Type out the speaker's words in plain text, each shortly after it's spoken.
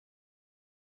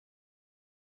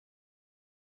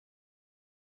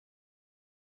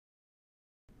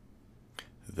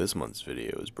This month's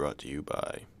video is brought to you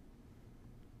by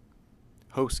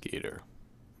HostGator.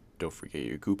 Don't forget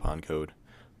your coupon code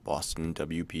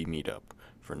BostonWP Meetup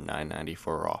for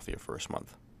 $9.94 off your first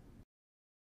month.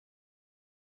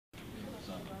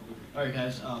 Alright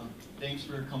guys, thanks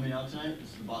for coming out tonight. This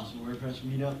is the Boston WordPress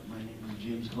Meetup. My name is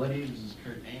James Coletti. This is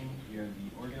Kurt Eng. We are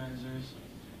the organizers.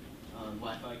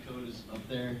 Wi-Fi code is up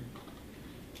there.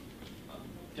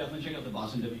 Definitely check out the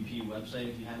Boston WP website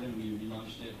if you haven't. We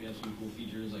relaunched it. We have some cool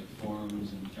features like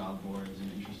forums and job boards and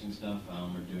interesting stuff.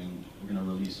 We're going to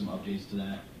release some updates to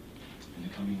that in the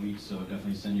coming weeks, so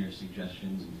definitely send your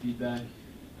suggestions and feedback.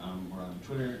 We're on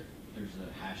Twitter. There's a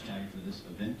hashtag for this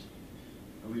event.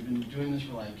 We've been doing this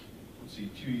for like, 2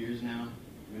 years now.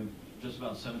 We have just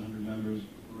about 700 members.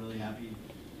 We're really happy.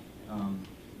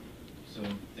 So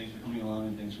thanks for coming along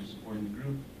and thanks for supporting the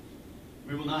group.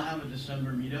 We will not have a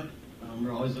December meetup.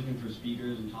 We're always looking for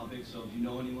speakers and topics, so if you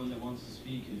know anyone that wants to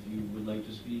speak, if you would like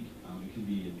to speak, it could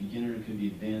be a beginner, it could be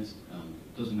advanced,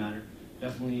 doesn't matter.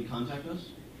 Definitely contact us.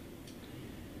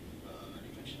 I already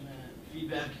mentioned that.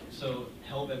 Feedback, so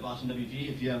help at Boston WP.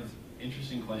 If you have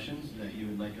interesting questions that you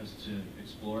would like us to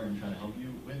explore and try to help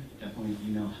you with, definitely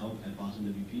email help at Boston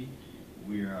WP.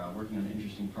 We're working on an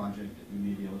interesting project that we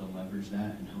may be able to leverage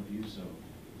that and help you, so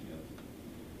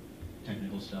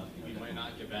technical stuff. We might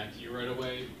not get back to you right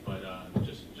away, but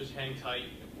just hang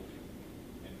tight,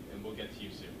 and we'll get to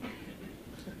you soon.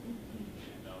 And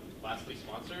lastly,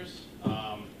 sponsors.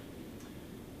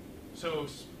 So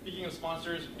speaking of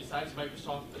sponsors, besides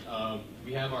Microsoft,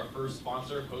 we have our first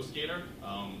sponsor, HostGator.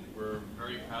 We're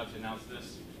very proud to announce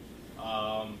this.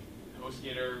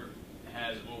 HostGator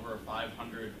has over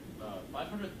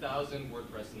 500,000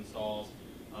 WordPress installs.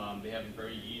 They have a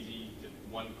very easy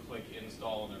one-click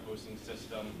install on their hosting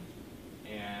system,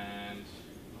 and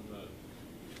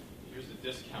here's the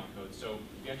discount code. So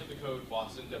if you enter the code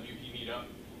BostonWP Meetup,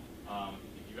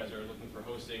 if you guys are looking for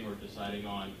hosting or deciding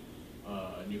on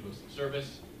a new hosting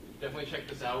service, definitely check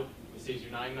this out. It saves you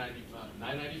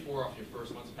 $9.94 off your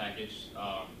first month's package.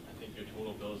 I think your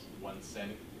total bill is 1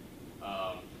 cent.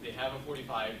 They have a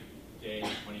 45-day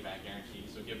money-back guarantee,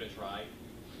 so give it a try.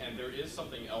 And there is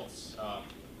something else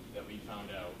that we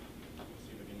found out. Let's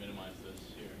see if we can minimize this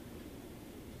here.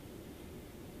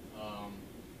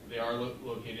 They are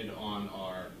located on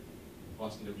our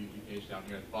Boston WP page down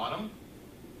here at the bottom.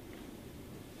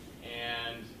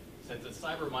 And since it's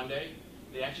Cyber Monday,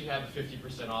 they actually have a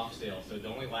 50% off sale, so it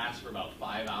only lasts for about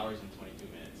 5 hours and 22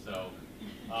 minutes. So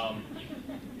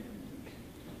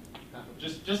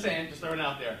just saying, just throwing it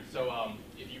out there. So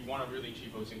if you want a really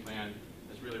cheap hosting plan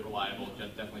that's really reliable,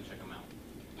 just definitely check them out.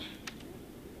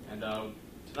 And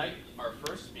tonight, our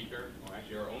first speaker, or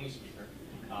actually our only speaker,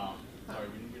 sorry,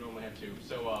 we normally have two.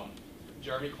 So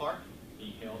Jeremy Clarke,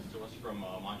 he hails to us from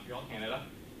Montreal, Canada.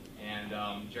 And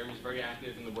Jeremy's very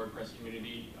active in the WordPress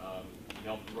community. He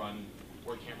helped run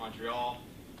WordCamp Montreal,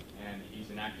 and he's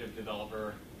an active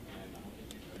developer and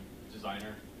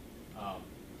designer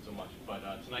so much. But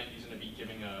tonight he's going to be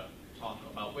giving a talk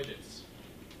about widgets.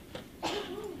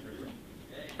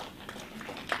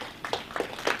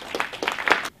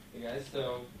 Hey guys,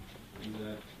 so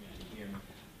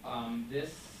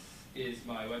this is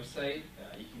my website.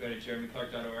 You can go to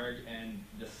jeremyclarke.org, and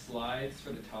the slides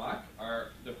for the talk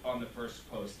are on the first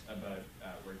post about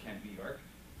WordCamp New York.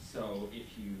 So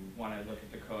if you want to look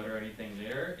at the code or anything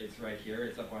there, it's right here.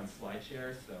 It's up on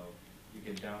SlideShare, so you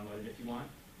can download it if you want.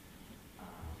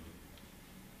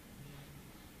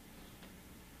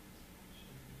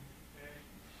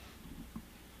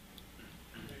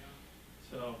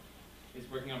 So it's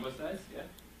working on both sides, yeah?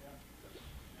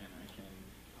 And I can,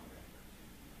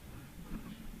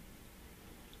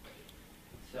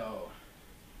 So,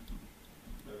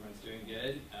 everyone's doing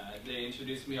good. They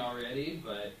introduced me already,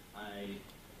 but I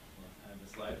have a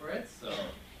slide for it. So,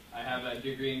 I have a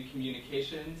degree in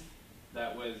communications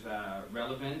that was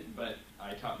relevant, but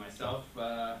I taught myself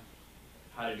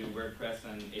how to do WordPress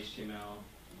and HTML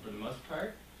for the most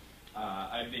part.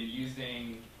 I've been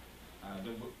using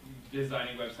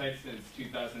designing websites since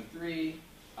 2003.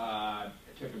 I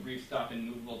took a brief stop in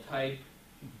movable type,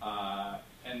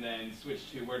 and then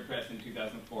switched to WordPress in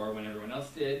 2004 when everyone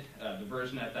else did. The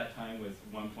version at that time was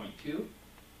 1.2,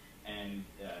 and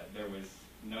there was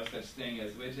no such thing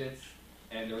as widgets,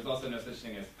 and there was also no such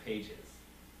thing as pages.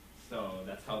 So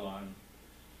that's how long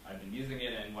I've been using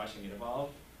it and watching it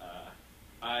evolve.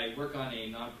 I work on a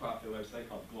nonprofit website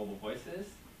called Global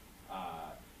Voices.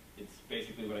 It's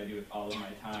basically what I do with all of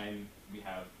my time. We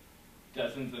have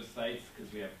dozens of sites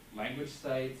because we have language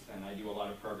sites, and I do a lot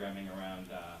of programming around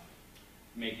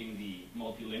making the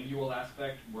multilingual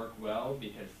aspect work well,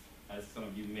 because as some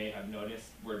of you may have noticed,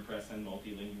 WordPress and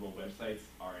multilingual websites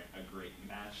aren't a great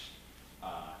match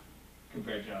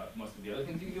compared to most of the other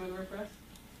things you can do with WordPress.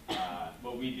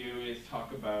 What we do is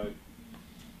talk about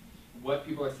what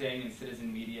people are saying in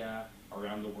citizen media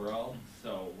around the world,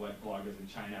 so what bloggers in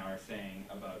China are saying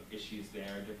about issues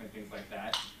there, different things like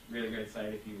that. Really great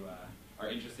site if you are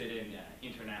interested in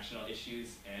international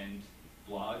issues and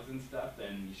blogs and stuff,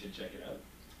 then you should check it out.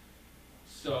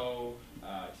 So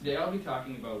today I'll be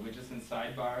talking about widgets and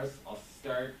sidebars. I'll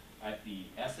start at the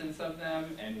essence of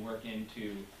them and work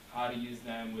into how to use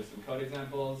them with some code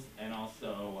examples and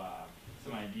also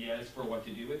some ideas for what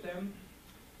to do with them.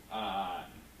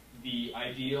 The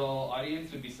ideal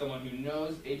audience would be someone who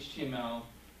knows HTML,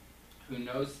 who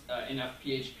knows enough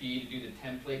PHP to do the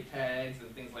template tags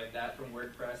and things like that from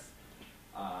WordPress.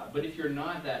 But if you're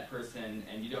not that person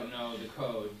and you don't know the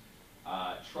code,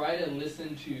 try to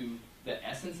listen to the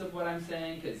essence of what I'm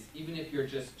saying, because even if you're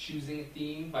just choosing a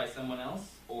theme by someone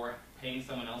else or paying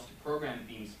someone else to program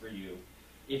themes for you,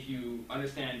 if you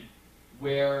understand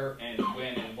where and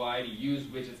when and why to use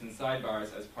widgets and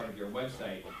sidebars as part of your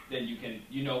website, then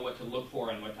you know what to look for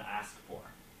and what to ask for.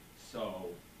 So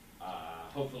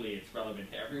hopefully it's relevant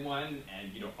to everyone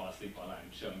and you don't fall asleep while I'm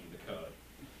showing you the code.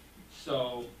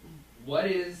 So what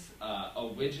is a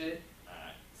widget?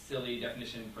 Silly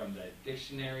definition from the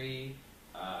dictionary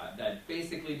that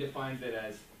basically defines it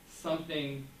as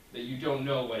something that you don't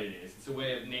know what it is. It's a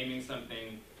way of naming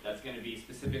something that's going to be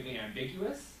specifically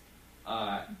ambiguous.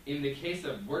 In the case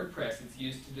of WordPress, it's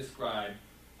used to describe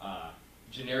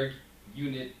generic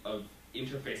unit of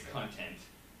interface content,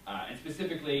 and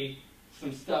specifically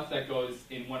some stuff that goes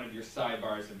in one of your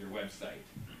sidebars of your website.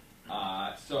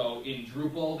 So in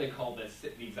Drupal, they call this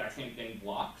the exact same thing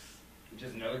blocks, which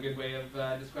is another good way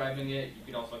of describing it. You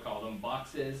could also call them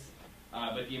boxes.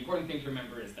 But the important thing to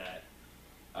remember is that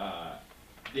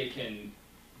they can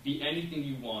be anything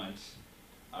you want,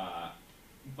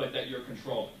 but that you're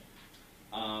controlling.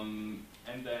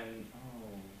 And then,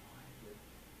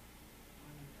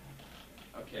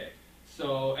 okay.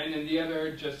 So, and then the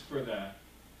other, just for the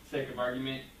sake of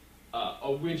argument, a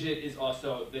widget is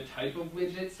also the type of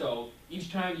widget. So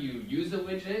each time you use a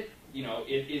widget,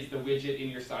 it is the widget in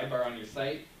your sidebar on your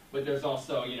site. But there's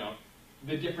also,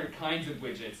 the different kinds of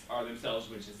widgets are themselves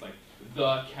widgets, like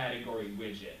the category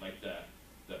widget, like the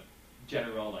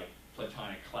general, like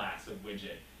platonic class of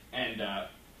widget. And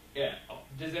yeah,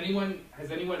 has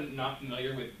anyone not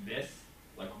familiar with this?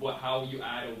 Like how you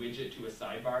add a widget to a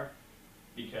sidebar?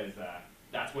 Because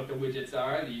that's what the widgets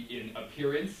are, in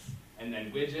appearance, and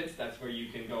then widgets, that's where you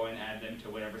can go and add them to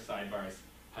whatever sidebars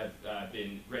have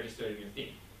been registered in your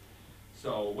theme.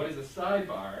 So what is a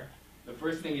sidebar? The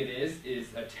first thing it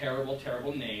is a terrible,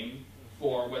 terrible name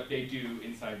for what they do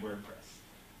inside WordPress.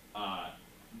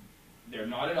 They're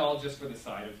not at all just for the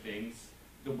side of things.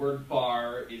 The word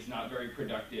bar is not very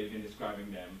productive in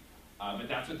describing them, but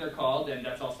that's what they're called, and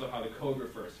that's also how the code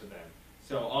refers to them.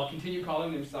 So I'll continue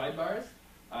calling them sidebars,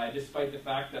 despite the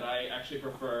fact that I actually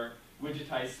prefer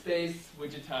widgetize space,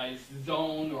 widgetize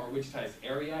zone, or widgetize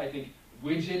area. I think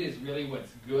widget is really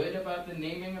what's good about the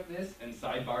naming of this, and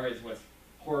sidebar is what's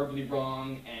horribly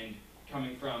wrong, and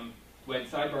coming from when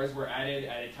sidebars were added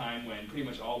at a time when pretty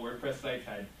much all WordPress sites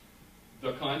had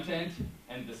the content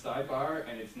and the sidebar,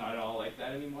 and it's not at all like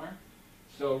that anymore.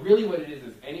 So really what it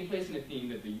is any place in a theme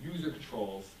that the user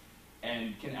controls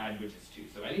and can add widgets to.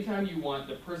 So anytime you want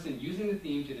the person using the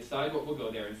theme to decide what will go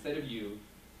there instead of you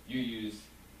use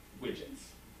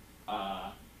widgets.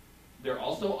 They're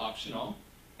also optional,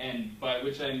 and by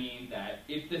which I mean that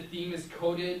if the theme is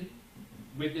coded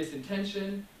with this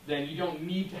intention, then you don't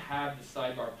need to have the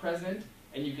sidebar present,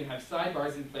 and you can have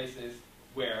sidebars in places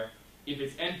where if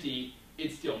it's empty,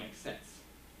 it still makes sense.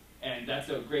 And that's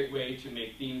a great way to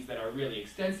make themes that are really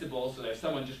extensible, so that if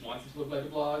someone just wants it to look like a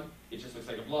blog, it just looks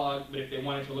like a blog, but if they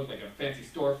want it to look like a fancy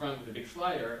storefront with a big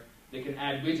slider, they can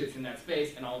add widgets in that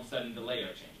space, and all of a sudden the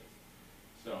layout changes.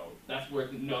 So that's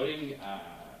worth noting,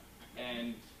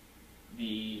 and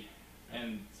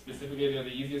specifically they're the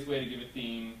easiest way to give a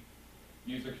theme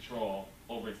user control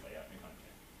over its layout and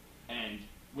content, and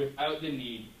without the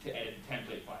need to edit the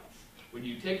template files. When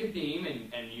you take a theme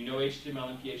and you know HTML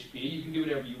and PHP, you can do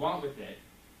whatever you want with it,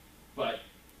 but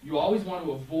you always want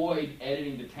to avoid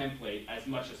editing the template as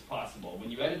much as possible.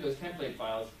 When you edit those template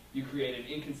files, you create an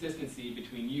inconsistency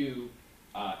between you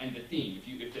and the theme.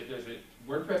 If there's a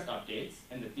WordPress updates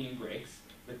and the theme breaks,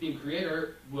 the theme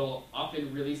creator will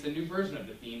often release a new version of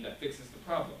the theme that fixes the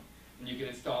problem. And you can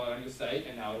install it on your site,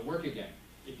 and now it'll work again.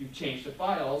 If you've changed the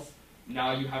files,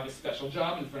 now you have a special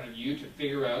job in front of you to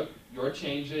figure out your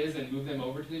changes and move them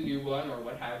over to the new one or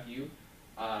what have you.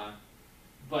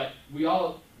 but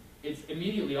it's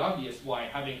immediately obvious why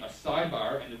having a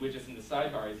sidebar and the widgets in the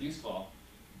sidebar is useful.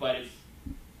 But it's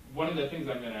one of the things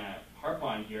I'm going to harp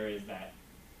on here is that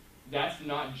that's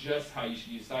not just how you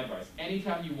should use sidebars.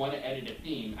 Anytime you want to edit a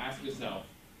theme, ask yourself,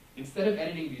 instead of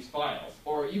editing these files,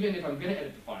 or even if I'm going to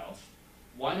edit the files,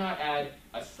 why not add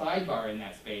a sidebar in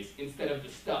that space instead of the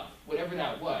stuff? Whatever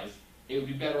that was, it would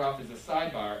be better off as a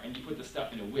sidebar, and you put the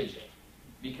stuff in a widget,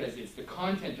 because it's the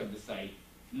content of the site,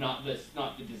 not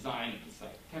the design of the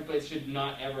site. Templates should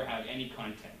not ever have any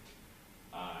content.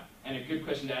 And a good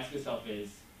question to ask yourself is,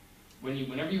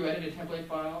 whenever you edit a template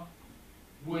file,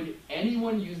 would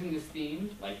anyone using this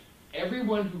theme, like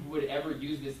everyone who would ever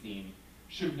use this theme,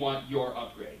 should want your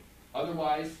upgrade?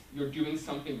 Otherwise, you're doing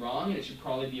something wrong, and it should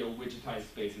probably be a widgetized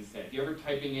space instead. If you're ever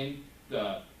typing in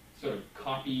the sort of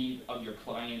copy of your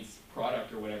client's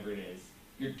product or whatever it is,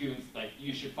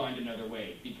 you should find another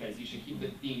way, because you should keep the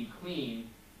theme clean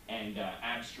and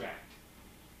abstract.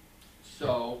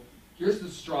 So here's the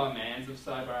straw mans of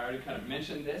sidebar. I already kind of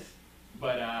mentioned this,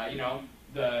 but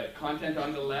the content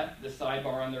on the left, the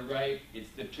sidebar on the right, it's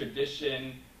the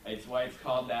tradition, it's why it's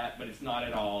called that, but it's not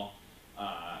at all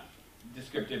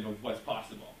descriptive of what's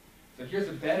possible. So here's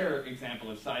a better example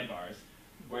of sidebars,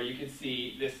 where you can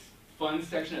see this fun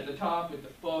section at the top with the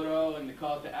photo and the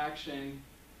call to action.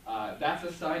 That's a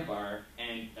sidebar,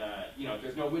 and if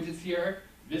there's no widgets here,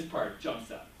 this part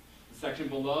jumps up. The section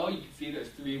below, you can see there's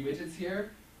 3 widgets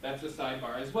here. That's a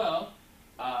sidebar as well.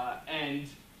 And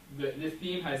this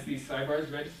theme has these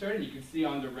sidebars registered, and you can see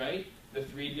on the right the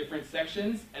 3 different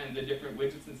sections and the different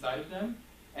widgets inside of them.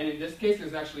 And in this case,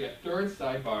 there's actually a 3rd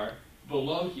sidebar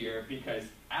below here, because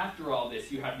after all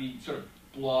this, you have the sort of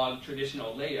blog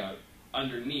traditional layout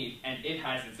underneath, and it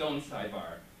has its own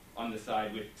sidebar on the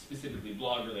side with specifically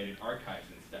blog-related archives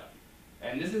and stuff.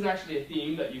 And this is actually a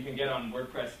theme that you can get on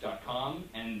WordPress.com,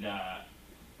 and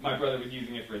my brother was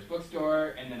using it for his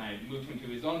bookstore, and then I moved him to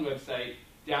his own website,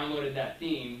 downloaded that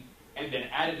theme, and then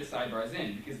added the sidebars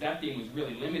in, because that theme was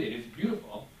really limited. It's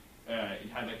beautiful. It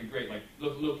had like a great,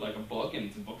 looked like a book, and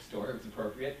it's a bookstore. It was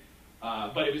appropriate.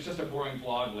 But it was just a boring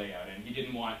blog layout, and he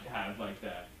didn't want to have like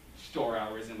the store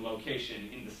hours and location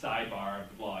in the sidebar of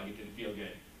the blog. It didn't feel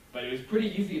good. But it was pretty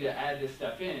easy to add this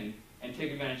stuff in and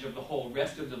take advantage of the whole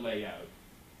rest of the layout.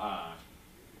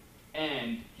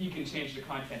 And he can change the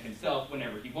content himself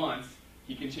whenever he wants.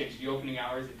 He can change the opening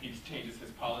hours if he changes his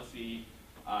policy.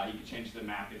 He can change the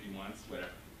map if he wants,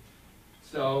 whatever.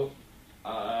 So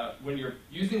when you're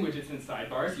using widgets in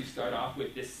sidebars, you start off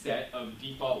with this set of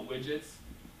default widgets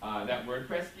that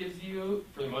WordPress gives you.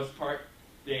 For the most part,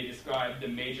 they describe the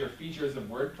major features of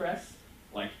WordPress,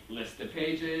 like list of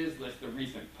pages, list of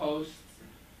recent posts,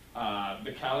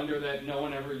 the calendar that no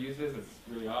one ever uses, it's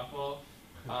really awful,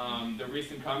 the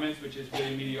recent comments, which is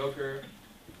really mediocre.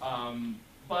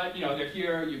 But they're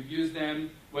here, you use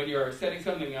them. When you're setting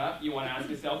something up, you want to ask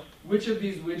yourself, which of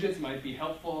these widgets might be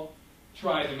helpful?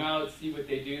 Try them out, see what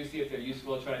they do, see if they're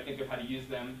useful, try to think of how to use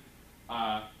them.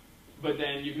 But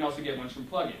then you can also get ones from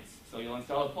plugins. So you'll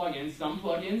install a plugin. Some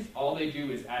plugins, all they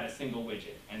do is add a single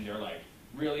widget, and they're like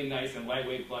really nice and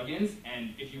lightweight plugins.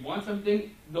 And if you want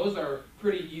something, those are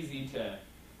pretty easy to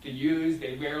use.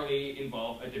 They rarely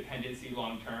involve a dependency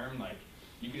long term. Like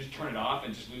you can just turn it off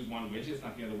and just lose one widget. It's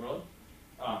not the end of the world.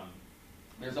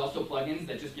 There's also plugins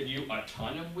that just give you a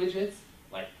ton of widgets.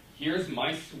 Like here's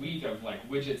my suite of like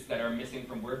widgets that are missing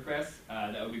from WordPress.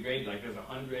 That would be great. Like there's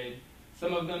 100.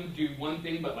 Some of them do one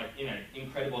thing, but like in an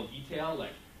incredible detail.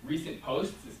 Like recent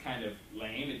posts is kind of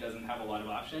lame. It doesn't have a lot of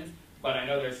options. But I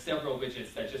know there's several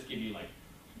widgets that just give you like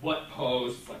what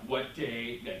posts, like what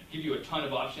date, that give you a ton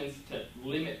of options to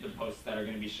limit the posts that are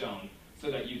going to be shown,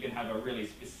 so that you can have a really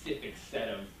specific set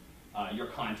of your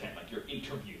content, like your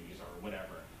interviews or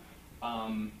whatever.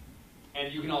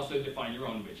 And you can also define your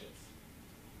own widgets.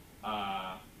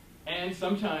 And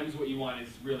sometimes what you want is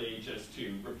really just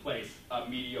to replace a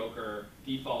mediocre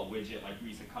default widget like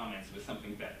recent comments with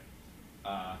something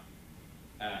better.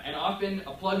 And often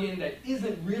a plugin that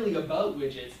isn't really about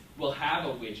widgets will have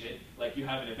a widget. Like you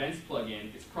have an events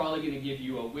plugin, it's probably going to give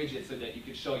you a widget so that you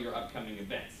can show your upcoming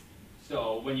events.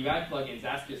 So when you add plugins,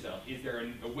 ask yourself, is there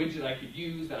a widget I could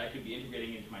use that I could be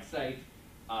integrating into my site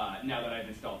now that I've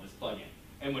installed this plugin?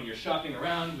 And when you're shopping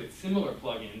around with similar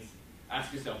plugins,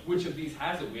 ask yourself, which of these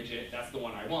has a widget? That's the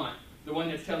one I want. The one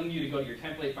that's telling you to go to your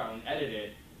template file and edit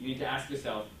it, you need to ask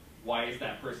yourself, why is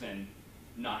that person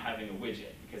not having a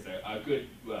widget? Because a good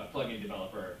plugin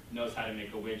developer knows how to make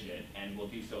a widget and will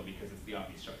do so because it's the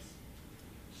obvious choice.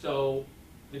 So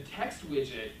the text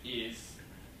widget is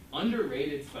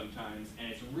underrated sometimes,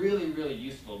 and it's really, really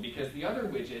useful because the other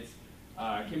widgets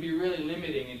can be really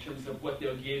limiting in terms of what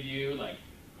they'll give you. Like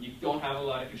you don't have a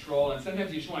lot of control, and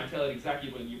sometimes you just want to tell it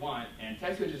exactly what you want, and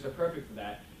text widgets are perfect for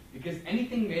that, because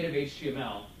anything made of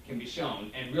HTML can be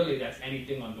shown, and really that's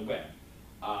anything on the web.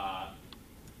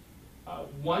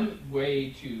 One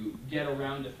way to get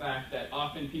around the fact that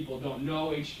often people don't know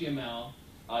HTML,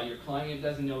 your client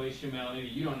doesn't know HTML, maybe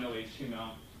you don't know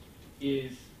HTML,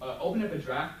 is open up a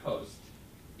draft post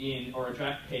or a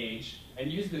draft page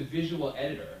and use the visual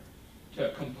editor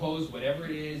to compose whatever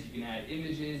it is. You can add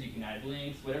images, you can add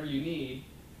links, whatever you need,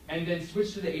 and then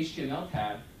switch to the HTML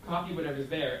tab, copy whatever's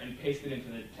there, and paste it into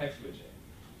the text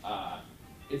widget.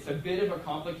 It's a bit of a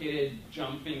complicated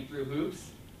jumping through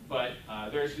hoops, but I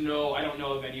don't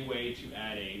know of any way to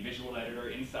add a visual editor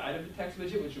inside of the text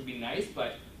widget, which would be nice,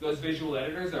 but those visual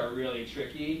editors are really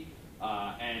tricky,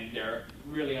 and they're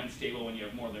really unstable when you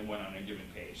have more than one on a given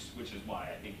page, which is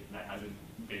why I think that hasn't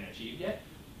been achieved yet.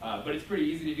 But it's pretty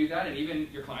easy to do that, and even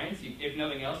your clients, if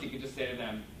nothing else, you can just say to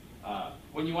them,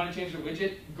 when you want to change the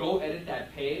widget, go edit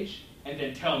that page, and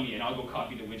then tell me, and I'll go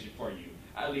copy the widget for you.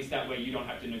 At least that way you don't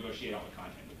have to negotiate all the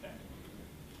content with them.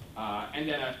 And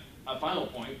then a final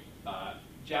point,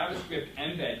 JavaScript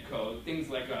embed code, things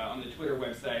like on the Twitter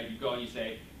website, you go and you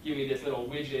say, give me this little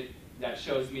widget that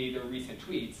shows me the recent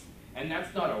tweets. And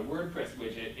that's not a WordPress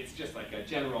widget, it's just like a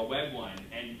general web one.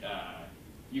 And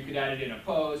you could add it in a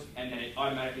post, and then it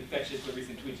automatically fetches the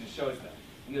recent tweets and shows them.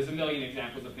 And there's a million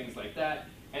examples of things like that.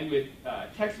 And with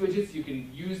text widgets, you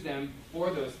can use them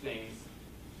for those things.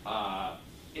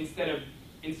 Instead of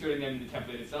inserting them in the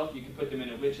template itself, you can put them in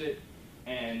a widget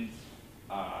and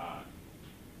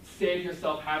save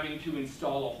yourself having to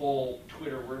install a whole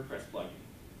Twitter WordPress plugin.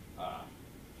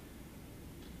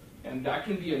 And that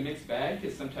can be a mixed bag,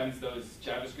 because sometimes those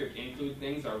JavaScript include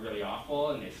things are really awful,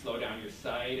 and they slow down your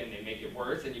site, and they make it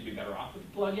worse, and you'd be better off with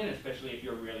the plugin, especially if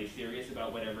you're really serious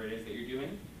about whatever it is that you're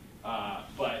doing.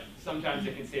 But sometimes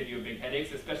it can save you a big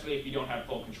headaches, especially if you don't have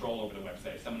full control over the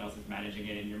website. If someone else is managing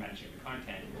it and you're managing the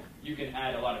content, you can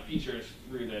add a lot of features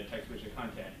through the text widget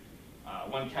content.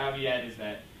 One caveat is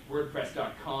that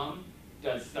WordPress.com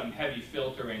does some heavy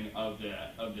filtering of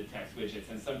the text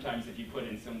widgets, and sometimes if you put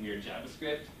in some weird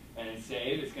JavaScript and then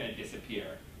save, it's going to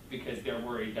disappear because they're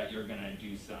worried that you're going to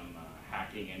do some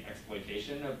hacking and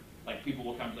exploitation of, like, people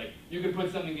will come, like, you can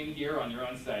put something in here on your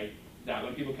own site that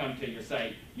when people come to your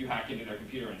site, you hack into their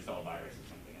computer and install a virus or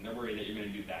something, and they're worried that you're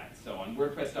going to do that. So on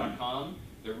WordPress.com,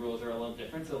 the rules are a little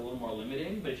different, so a little more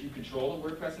limiting, but if you control the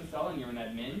WordPress install and you're an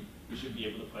admin, you should be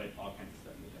able to put all kinds of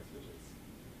stuff in the text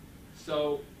widgets.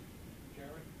 So,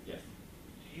 Jared, yes.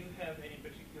 do you have any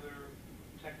particular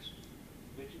text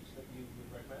widgets that you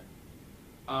would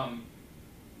recommend?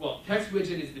 Well, text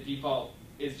widget is the default,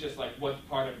 is just like what's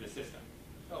part of the system.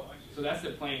 Oh, I see. So that's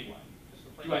the plain one.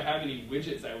 Do I have any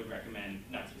widgets I would recommend?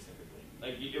 Not specifically.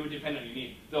 Like, it would depend on your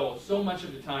need. Though, so much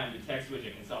of the time, the text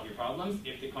widget can solve your problems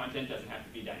if the content doesn't have to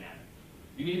be dynamic.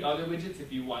 You need other widgets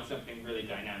if you want something really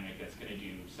dynamic that's going to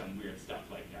do some weird stuff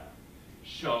like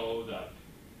show the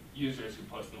users who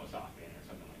post the most often or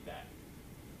something like that.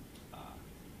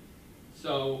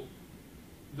 So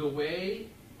the way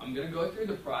I'm going to go through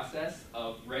the process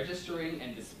of registering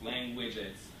and displaying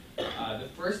widgets. The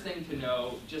first thing to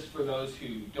know, just for those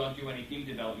who don't do any theme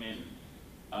development,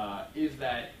 is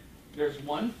that there's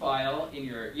one file in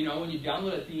your, when you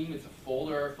download a theme, it's a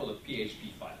folder full of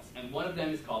PHP files. And one of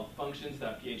them is called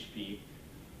functions.php.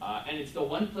 And it's the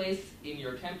one place in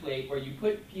your template where you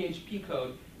put PHP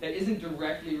code that isn't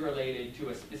directly related to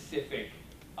a specific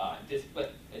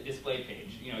display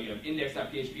page. You have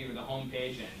index.php for the home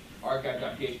page and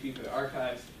archive.php for the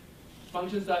archives.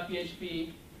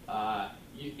 Functions.php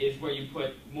is where you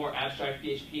put more abstract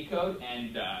PHP code,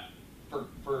 and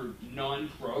for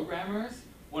non-programmers,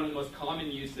 one of the most common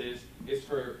uses is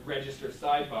for register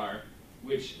sidebar,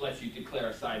 which lets you declare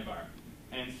a sidebar.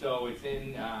 And so it's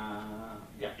in,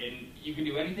 and you can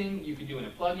do anything. You can do in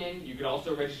a plugin. You could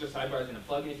also register sidebars in a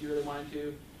plugin if you really wanted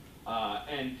to.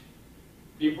 And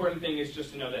the important thing is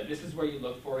just to know that this is where you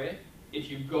look for it. If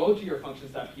you go to your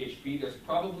functions.php, there's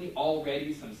probably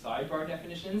already some sidebar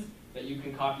definitions that you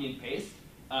can copy and paste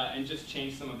and just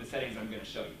change some of the settings I'm going to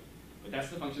show you. But that's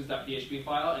the functions.php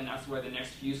file, and that's where the next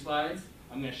few slides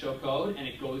I'm going to show code, and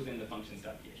it goes in the functions.php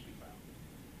file.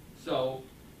 So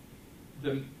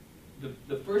the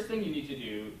first thing you need to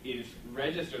do is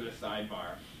register the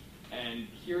sidebar. And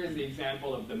here is the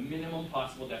example of the minimum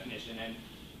possible definition. And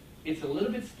it's a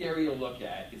little bit scary to look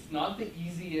at. It's not the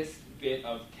easiest bit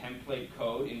of template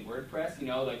code in WordPress.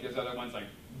 Like there's other ones like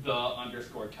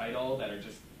the_title that are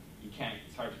just,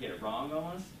 it's hard to get it wrong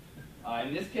almost.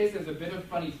 In this case, there's a bit of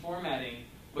funny formatting,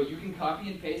 but you can copy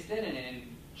and paste it and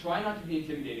try not to be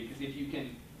intimidated, because if you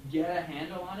can get a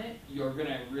handle on it, you're going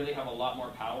to really have a lot more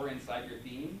power inside your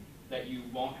theme that you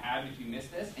won't have if you miss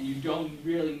this. And you don't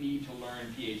really need to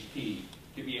learn PHP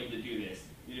to be able to do this.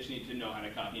 You just need to know how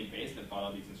to copy and paste and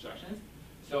follow these instructions.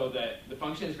 So the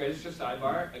function is register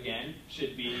sidebar, again,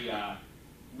 should be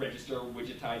register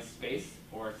widgetize space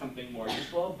or something more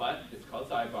useful, but it's called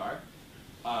sidebar.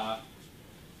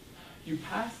 You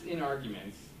pass in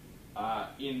arguments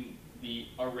in the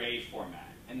array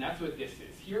format, and that's what this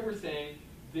is. Here we're saying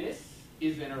this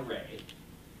is an array,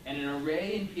 and an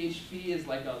array in PHP is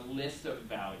like a list of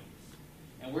values.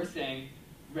 And we're saying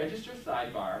register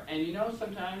sidebar, and you know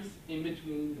sometimes in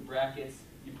between the brackets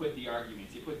you put the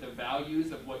arguments, you put the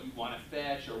values of what you want to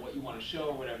fetch or what you want to show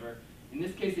or whatever. In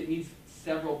this case it needs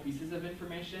several pieces of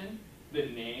information. The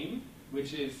name,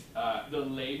 which is the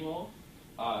label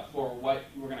for what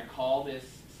we're going to call this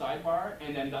sidebar,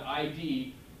 and then the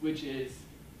ID, which is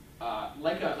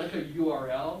like a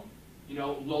URL, you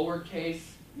know, lowercase,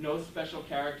 no special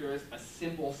characters, a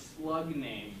simple slug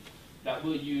name that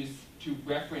we'll use to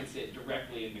reference it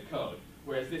directly in the code.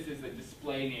 Whereas this is a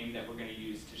display name that we're going to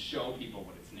use to show people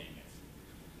what its name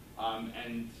is.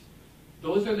 And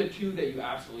those are the two that you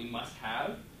absolutely must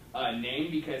have.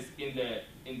 Name, because in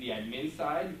the admin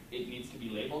side, it needs to be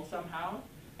labeled somehow.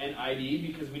 And ID,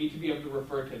 because we need to be able to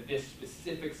refer to this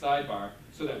specific sidebar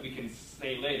so that we can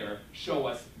say later, show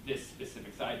us this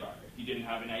specific sidebar. If you didn't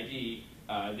have an ID,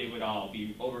 they would all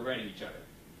be overwriting each other.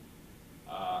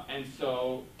 And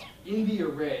so in the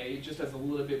array, just as a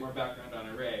little bit more background on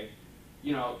array,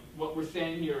 you know, what we're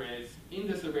saying here is, in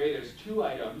this array there's two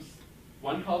items,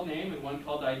 one called name and one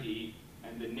called ID,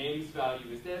 and the name's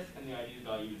value is this, and the ID's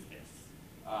value is this.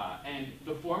 And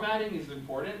the formatting is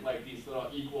important, like these little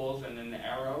equals and then the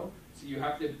arrow, so you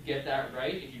have to get that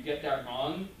right. If you get that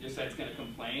wrong, your site's going to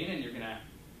complain, and you're going to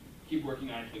keep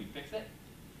working on it until you fix it.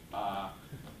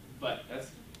 But that's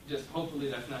just,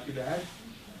 hopefully that's not too bad.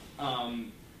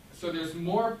 So there's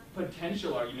more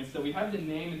potential arguments. So we have the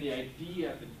name and the ID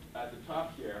at the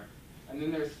top here, and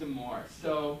then there's some more.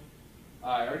 So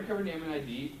I already covered name and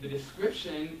ID. The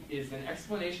description is an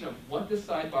explanation of what the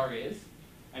sidebar is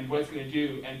and what it's going to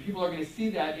do, and people are going to see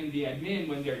that in the admin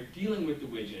when they're dealing with the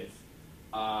widgets.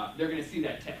 They're going to see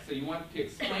that text. So you want to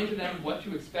explain to them what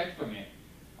to expect from it.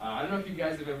 I don't know if you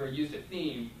guys have ever used a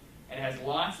theme, and it has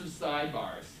lots of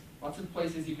sidebars, lots of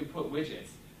places you can put widgets,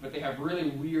 but they have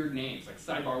really weird names, like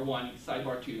sidebar 1,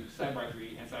 sidebar 2, sidebar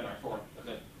 3, and sidebar 4.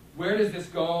 Where does this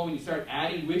go? And you start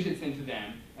adding widgets into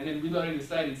them, and then reloading the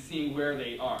site and seeing where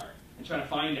they are, and trying to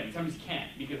find them. Sometimes you can't,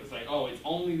 because it's like, oh, it's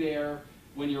only there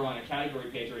when you're on a category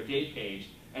page or a date page,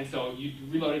 and so you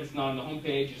reload it, it's not on the home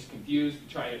page, you're just confused,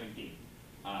 try a different theme.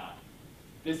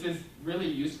 This is really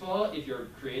useful if you're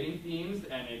creating themes,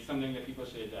 and it's something that people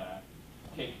should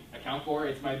take account for.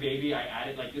 It's my baby. I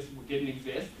added, like, this didn't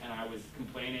exist, and I was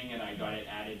complaining, and I got it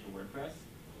added to WordPress.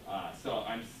 So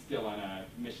I'm still on a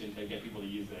mission to get people to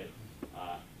use it.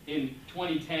 In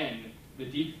 2010,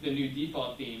 the new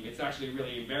default theme, it's actually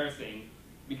really embarrassing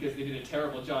because they did a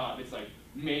terrible job. It's like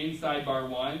main sidebar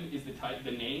 1 is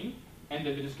the name, and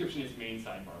then the description is main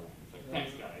sidebar 1. It's like,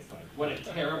 thanks guys. Like, what a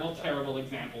terrible, terrible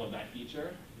example of that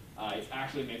feature. It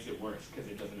actually makes it worse because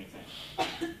it doesn't make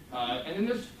sense. And then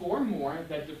there's 4 more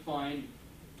that define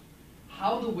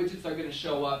how the widgets are going to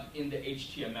show up in the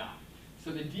HTML.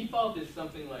 So the default is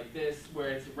something like this, where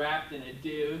it's wrapped in a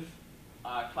div,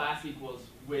 class equals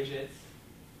widgets,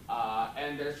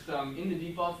 and there's some, in the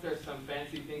defaults, there's some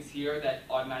fancy things here that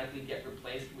automatically get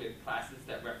replaced with classes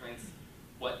that reference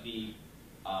what the,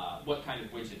 what kind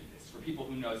of widget it is. For people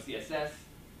who know CSS,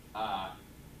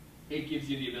 it gives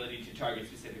you the ability to target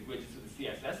specific widgets with the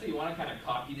CSS, so you want to kind of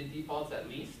copy the defaults at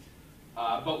least.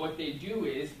 But what they do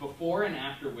is, before and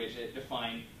after widget,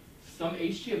 define some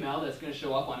HTML that's going to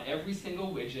show up on every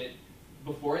single widget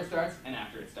before it starts and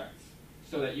after it starts,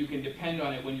 so that you can depend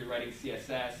on it when you're writing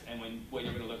CSS and when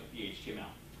you're going to look at the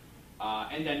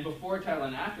HTML. And then before title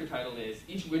and after title is,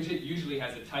 each widget usually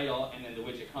has a title and then the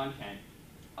widget content.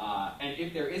 And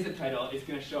if there is a title, it's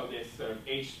going to show this sort of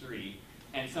H3.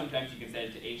 And sometimes you can set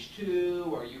it to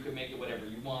H2, or you can make it whatever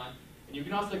you want. And you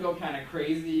can also go kind of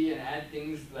crazy and add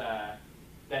things that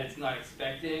it's not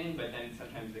expecting, but then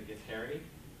sometimes it gets hairy.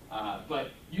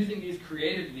 But using these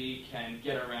creatively can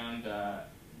get around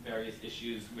various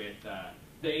issues with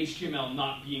the HTML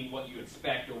not being what you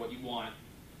expect or what you want,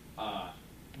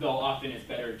 though often it's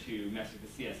better to mess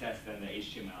with the CSS than the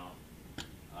HTML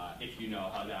if you know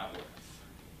how that works.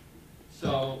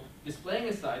 So displaying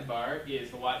a sidebar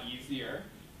is a lot easier,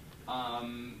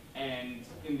 and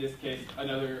in this case,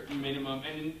 another minimum.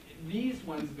 And these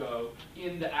ones go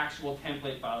in the actual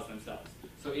template files themselves.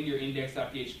 So in your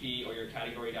index.php or your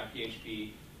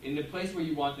category.php, in the place where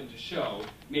you want them to show,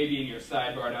 maybe in your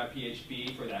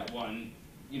sidebar.php for that one,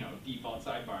 default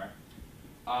sidebar.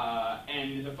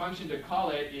 And the function to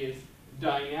call it is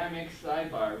dynamic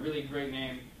sidebar. Really great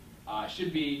name.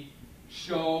 Should be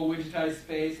show widgetize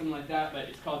space, something like that, but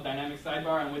it's called dynamic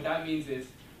sidebar. And what that means is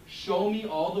show me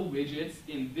all the widgets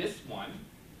in this one,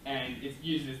 and it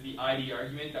uses the ID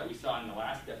argument that we saw in the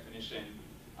last definition.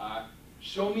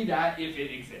 Show me that if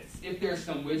it exists. If there's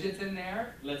some widgets in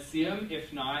there, let's see them.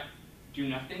 If not, do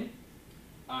nothing.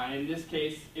 In this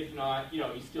case, if not, you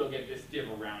still get this div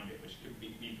around it, which could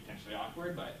be potentially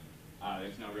awkward, but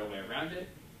there's no real way around it.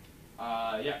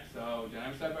 Yeah, so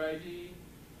dynamic sidebar ID.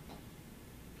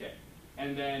 Okay,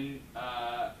 and then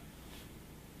a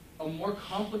more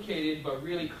complicated but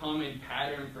really common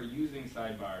pattern for using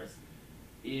sidebars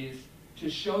is to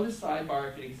show the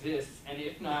sidebar if it exists, and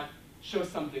if not, show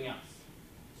something else.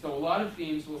 So a lot of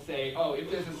themes will say, oh, if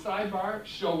there's a sidebar,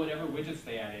 show whatever widgets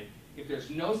they added. If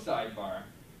there's no sidebar,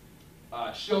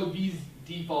 show these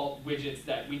default widgets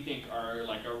that we think are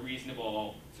like a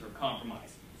reasonable sort of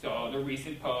compromise. So the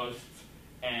recent posts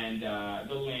and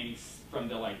the links from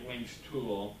the links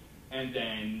tool, and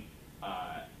then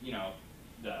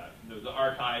the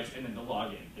archives, and then the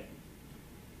login thing.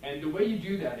 And the way you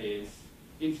do that is,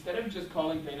 instead of just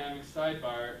calling dynamic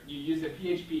sidebar, you use a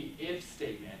PHP if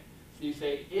statement. So you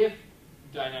say if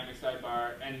dynamic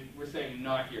sidebar, and we're saying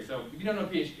not here. So if you don't know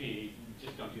PHP,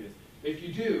 just don't do this. But if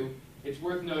you do, it's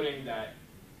worth noting that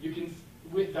you can,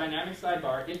 with dynamic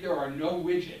sidebar, if there are no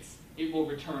widgets, it will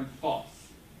return false.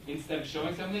 Instead of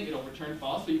showing something, it'll return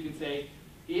false. So you can say,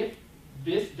 if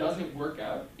this doesn't work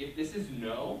out, if this is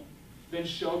no, then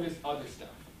show this other stuff.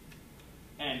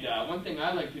 And one thing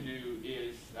I like to do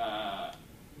is,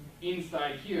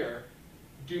 inside here,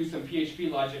 do some PHP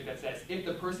logic that says, if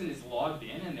the person is logged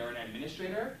in and they're an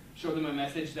administrator, show them a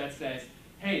message that says,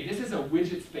 hey, this is a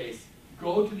widget space.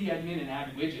 Go to the admin and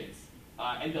add widgets,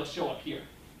 and they'll show up here.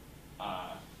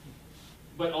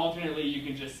 But alternately, you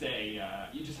can just say,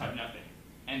 you just have nothing.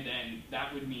 And then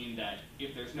that would mean that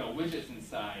if there's no widgets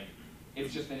inside,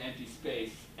 it's just an empty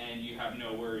space, and you have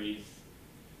no worries.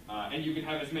 And you can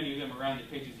have as many of them around the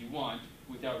page as you want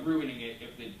without ruining it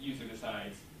if the user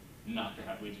decides not to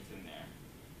have widgets in there.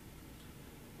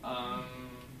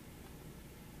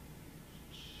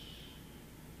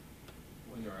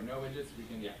 When there are no widgets, we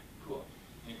can, yeah, cool.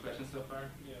 Any questions so far?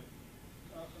 Yeah.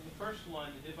 On the first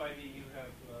line, the div ID, you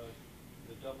have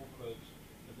the double quotes,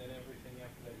 but then everything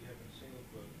after that you have in a single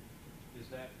quote. Is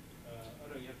that, oh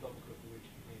no, you have double quote for which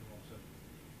contain also.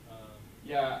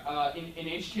 Yeah, in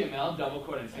HTML, double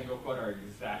quote and single quote are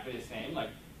exactly the same. Like,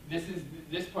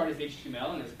 this part is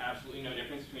HTML, and there's absolutely no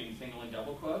difference between single and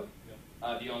double quote.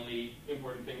 The only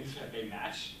important thing is that they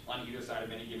match on either side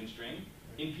of any given string.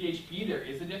 In PHP, there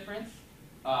is a difference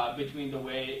between the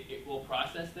way it will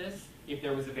process this. If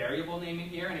there was a variable name in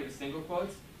here and it was single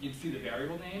quotes, you'd see the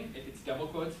variable name. If it's double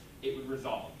quotes, it would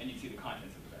resolve, and you'd see the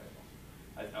contents of the variable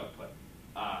as output.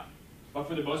 But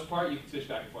for the most part, you can switch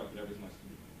back and forth, whatever's most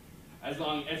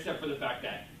convenient. Except for the fact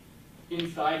that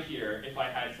inside here, if I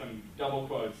had some double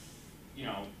quotes,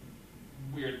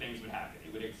 weird things would happen.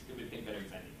 It would think that it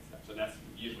was ending. So that's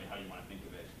usually how you want to think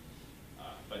of it.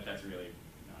 But that's really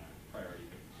not a priority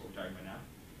for what we're talking about now.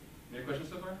 Any questions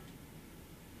so far?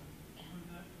 I'm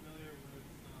not familiar with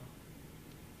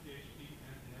PHP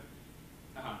and dev.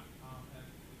 Uh-huh. At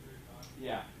the very bottom.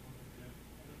 Yeah.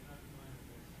 I'm not familiar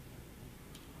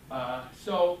with this.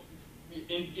 So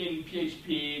in PHP,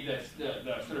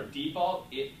 the sort of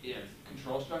default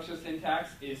control structure syntax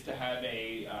is to have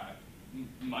a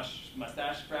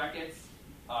mustache brackets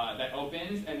that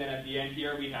opens, and then at the end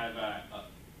here we have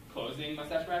closing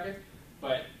mustache brackets.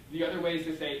 But the other way is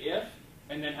to say if,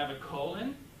 and then have a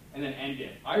colon, and then end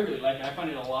if. I really like it. I find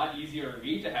it a lot easier to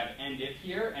read to have end if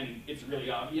here, and it's really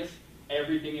obvious.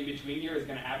 Everything in between here is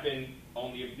going to happen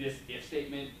only if this if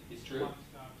statement is true. Block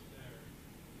stops there.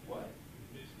 What?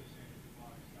 Basically saying the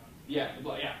block stops. Yeah,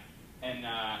 yeah. And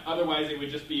otherwise it would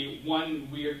just be one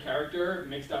weird character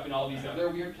mixed up in all these other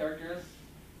weird characters.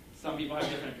 Some people have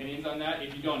different opinions on that.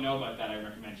 If you don't know about that, I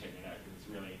recommend checking it out because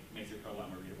it really makes it a lot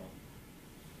more readable.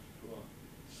 Cool.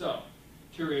 So,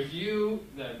 to review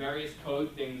the various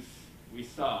code things we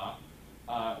saw,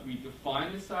 we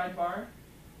defined the sidebar,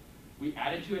 we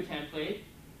added to a template,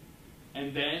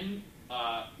 and then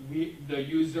the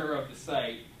user of the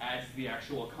site adds the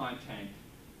actual content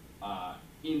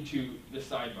into the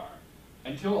sidebar.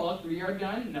 Until all three are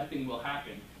done, nothing will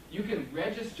happen. You can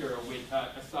register with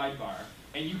a sidebar,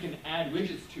 and you can add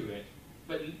widgets to it,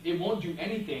 but it won't do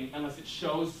anything unless it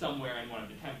shows somewhere in one of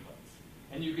the templates.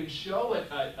 And you can show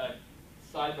a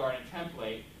sidebar in a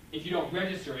template. If you don't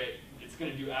register it, it's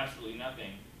going to do absolutely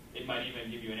nothing. It might even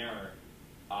give you an error.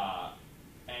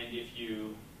 And if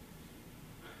you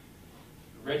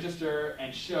register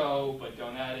and show but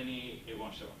don't add any, it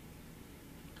won't show up.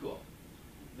 Cool.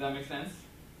 Does that make sense?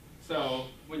 So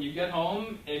when you get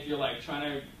home, if you're like trying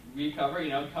to recover,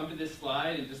 come to this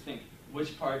slide and just think,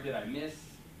 which part did I miss?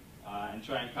 And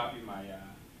try and copy my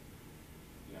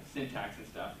syntax and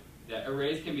stuff. The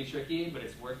arrays can be tricky, but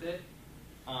it's worth it.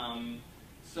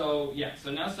 So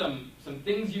now some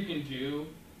things you can do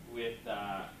with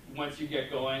once you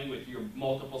get going with your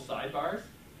multiple sidebars.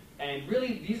 And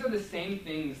really, these are the same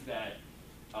things that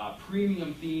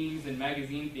premium themes and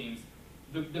magazine themes,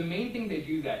 the main thing they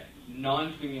do that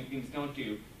non-premium themes don't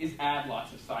do is add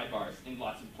lots of sidebars in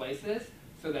lots of places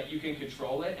so that you can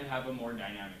control it and have a more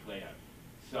dynamic layout.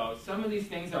 So some of these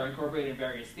things are incorporated in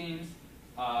various themes,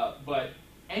 but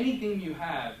anything you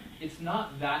have, it's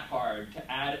not that hard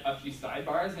to add a few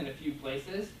sidebars in a few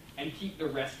places and keep the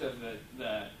rest of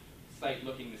the site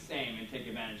looking the same and take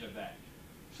advantage of that.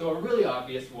 So a really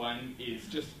obvious one is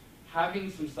just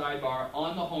having some sidebar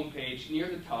on the home page near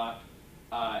the top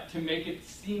to make it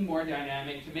seem more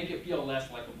dynamic, to make it feel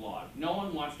less like a blog. No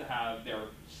one wants to have their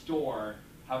store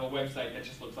have a website that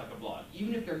just looks like a blog.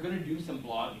 Even if they're going to do some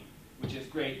blogging, which is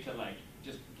great to like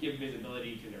just give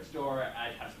visibility to their store,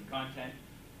 have some content.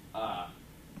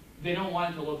 They don't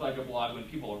want it to look like a blog when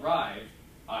people arrive.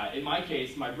 In my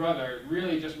case, my brother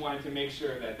really just wanted to make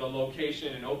sure that the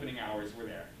location and opening hours were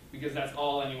there, because that's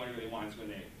all anyone really wants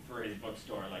for his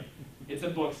bookstore. Like, it's a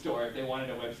bookstore. If they wanted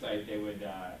a website, they would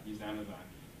use Amazon.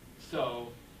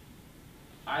 So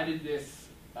I did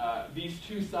these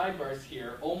two sidebars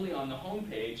here only on the home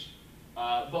page.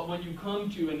 But when you come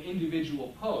to an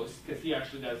individual post, because he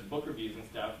actually does book reviews and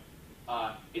stuff,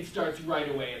 it starts right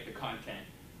away at the content.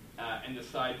 And the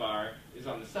sidebar is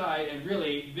on the side. And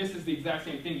really, this is the exact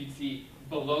same thing you'd see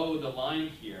below the line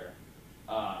here.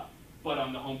 But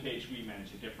on the home page, we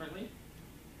manage it differently.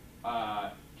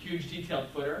 Huge detailed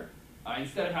footer.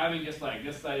 Instead of having just like,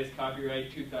 this site is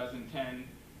copyright 2010,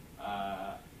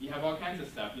 you have all kinds of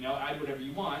stuff. Add whatever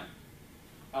you want.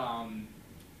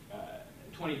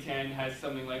 2010 has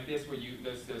something like this where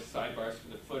there's sidebars for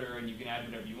the footer and you can add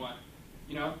whatever you want.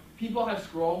 People have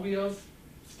scroll wheels,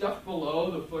 stuff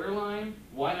below the footer line.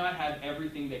 Why not have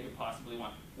everything they could possibly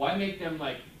want? Why make them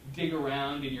like dig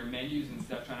around in your menus and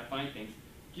stuff trying to find things?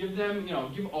 Give them,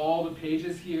 give all the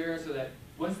pages here so that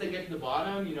once they get to the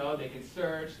bottom, they can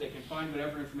search, they can find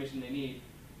whatever information they need.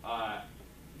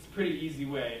 It's a pretty easy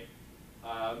way,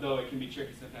 though it can be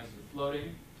tricky sometimes with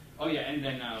floating. Oh yeah, and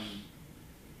then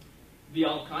the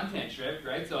alt content strip,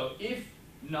 right? So if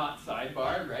not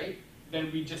sidebar, right,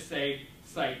 then we just say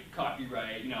site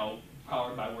copyright,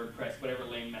 powered by WordPress, whatever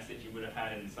lame message you would have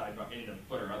had in the sidebar, in the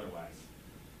footer otherwise.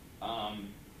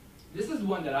 This is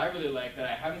one that I really like that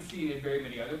I haven't seen in very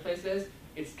many other places.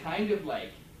 It's kind of like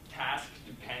task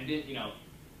dependent.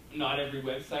 Not every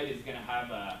website is going to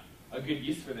have a good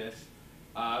use for this.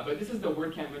 But this is the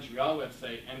WordCamp Montreal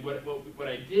website, and what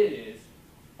I did is,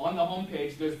 on the home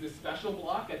page, there's this special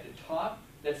block at the top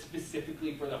that's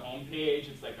specifically for the home page.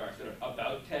 It's like our sort of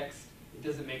about text. It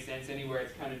doesn't make sense anywhere.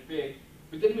 It's kind of big.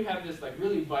 But then we have this like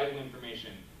really vital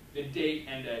information: the date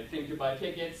and the thing to buy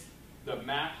tickets, the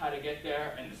map, how to get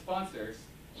there, and the sponsors.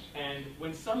 And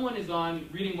when someone is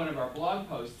reading one of our blog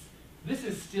posts, this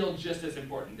is still just as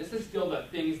important. This is still the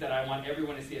things that I want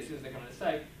everyone to see as soon as they come to the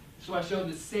site. So I showed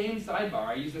the same sidebar.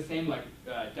 I used the same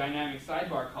dynamic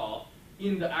sidebar call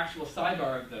in the actual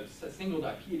sidebar of the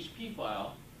single.php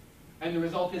file. And the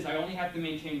result is I only have to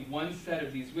maintain one set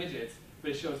of these widgets,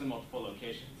 but it shows in multiple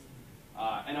locations.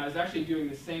 And I was actually doing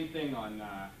the same thing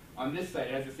on this site.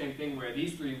 It has the same thing where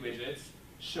these three widgets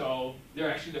show,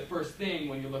 they're actually the first thing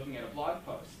when you're looking at a blog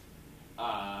post.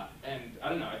 And I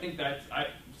don't know, I think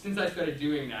since I started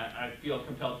doing that, I feel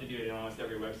compelled to do it in almost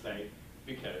every website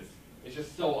because it's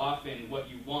just so often what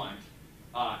you want.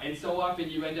 And so often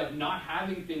you end up not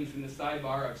having things in the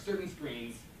sidebar of certain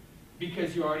screens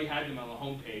because you already had them on the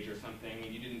home page or something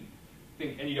and you didn't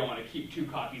think, and you don't want to keep two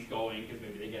copies going because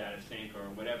maybe they get out of sync or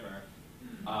whatever.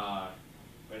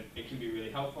 But it can be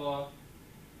really helpful.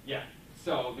 Yeah,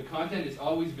 so the content is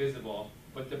always visible,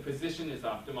 but the position is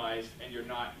optimized and you're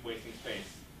not wasting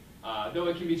space. Though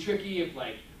it can be tricky if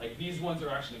like these ones are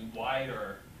actually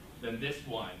wider than this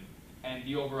one, and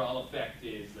the overall effect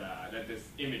is that this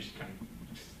image kind of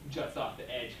juts off the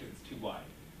edge because it's too wide.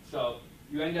 So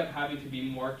you end up having to be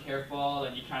more careful,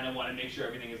 and you kind of want to make sure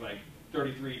everything is like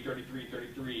 33, 33,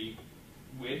 33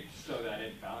 width so that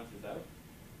it balances out.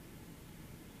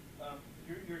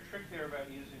 Your trick there about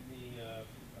using the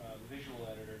visual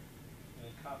editor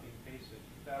and copy and paste it,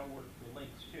 that'll work for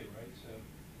links too, right? So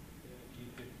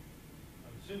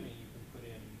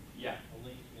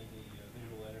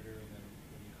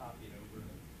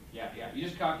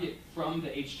copy it from the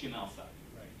HTML side.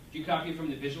 Right. If you copy it from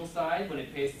the visual side, when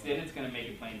it pastes in, it's going to make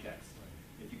it plain text.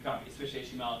 If you switch to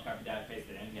HTML, copy that, paste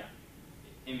it in, yeah.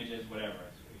 Images,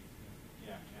 whatever.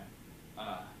 Yeah, yeah.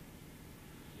 Yeah,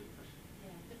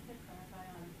 just to clarify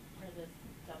on for this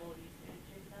double usage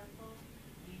example,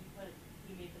 you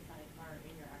made the sidebar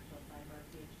in your actual sidebar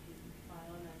PHP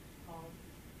file and that's called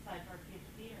sidebar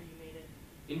PHP, or you made it?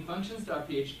 In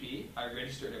functions.php, I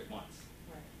registered it once.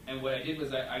 Right. And what I did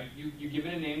was you give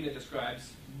it a name that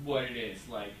describes what it is,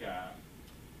 like,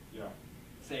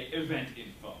 say event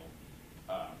info,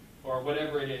 or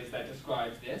whatever it is that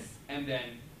describes this. And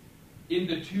then in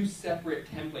the two separate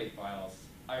template files,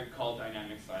 I call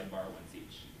dynamic sidebar once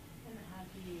each. And how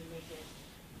do you make it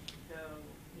go,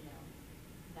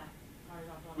 that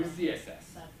horizontal? With CSS.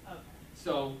 That's, okay.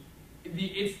 So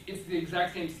it's the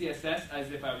exact same CSS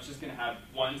as if I was just going to have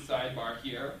one sidebar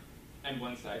here and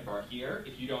one sidebar here.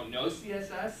 If you don't know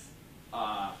CSS,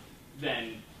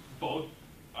 then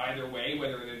either way,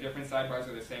 whether they're different sidebars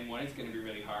or the same one, it's going to be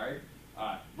really hard.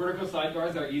 Vertical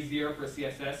sidebars are easier for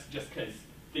CSS just because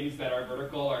things that are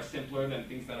vertical are simpler than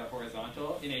things that are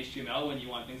horizontal. In HTML, when you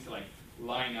want things to like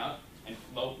line up and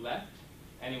float left,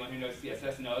 anyone who knows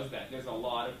CSS knows that there's a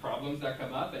lot of problems that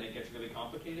come up and it gets really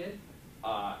complicated.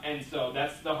 And so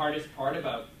that's the hardest part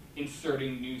about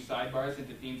inserting new sidebars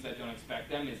into themes that don't expect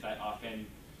them, is that often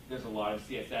there's a lot of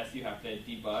CSS you have to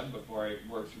debug before it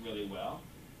works really well.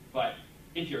 But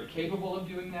if you're capable of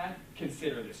doing that,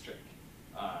 consider this trick.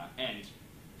 And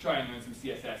try and learn some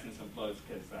CSS and some floats,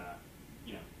 because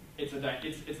it's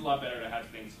a lot better to have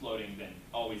things floating than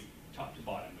always top to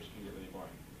bottom, which can get really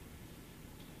boring.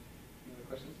 Any other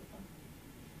questions so far?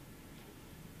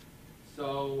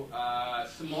 So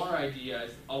some more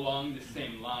ideas along the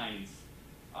same lines.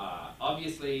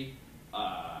 Obviously,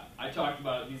 I talked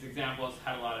about these examples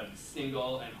had a lot of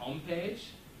single and home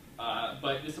page,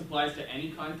 but this applies to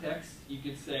any context. You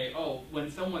could say, oh,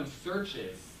 when someone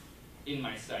searches in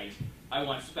my site, I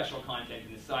want special content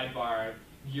in the sidebar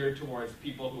geared towards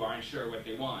people who aren't sure what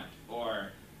they want.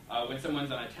 Or when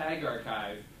someone's on a tag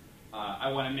archive,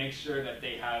 I want to make sure that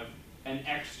they have an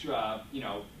extra,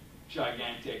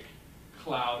 gigantic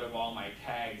cloud of all my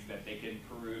tags that they can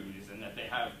peruse, and that they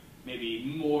have maybe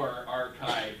more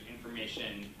archive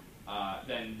information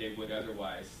than they would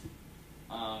otherwise.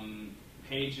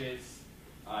 Pages.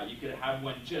 You could have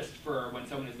one just for when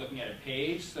someone is looking at a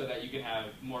page, so that you can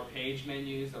have more page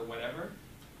menus or whatever.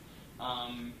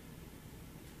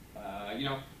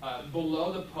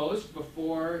 Below the post,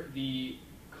 before the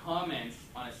comments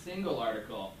on a single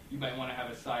article, you might want to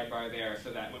have a sidebar there,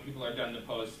 so that when people are done the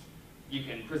post, you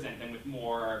can present them with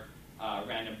more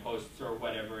random posts or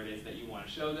whatever it is that you want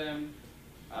to show them.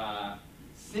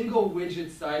 Single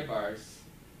widget sidebars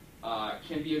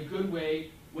can be a good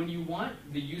way when you want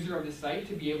the user of the site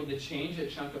to be able to change a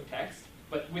chunk of text,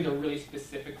 but with a really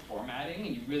specific formatting,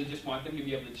 and you really just want them to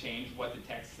be able to change what the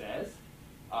text says.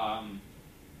 A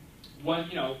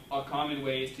common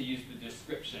way is to use the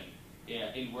description.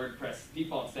 In WordPress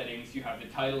default settings, you have the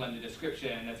title and the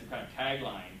description, and that's a kind of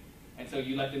tagline. And so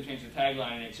you let them change the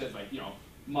tagline, and it says like,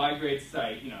 my great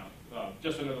site,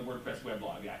 just another WordPress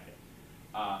weblog active.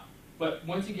 But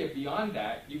once you get beyond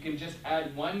that, you can just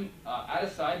add a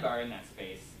sidebar in that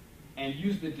space, and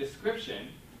use the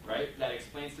description, right, that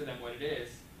explains to them what it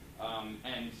is.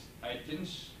 And I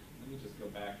didn't. Let me just go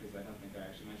back because I don't think I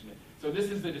actually mentioned it. So this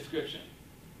is the description.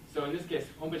 So in this case,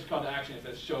 homepage call to action, it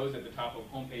says shows at the top of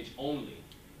homepage only,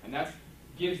 and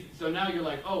so now you're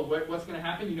like, oh, what's going to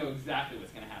happen? You know exactly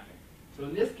what's going to happen. So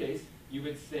in this case, you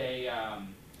would say,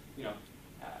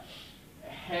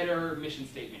 header mission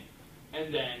statement,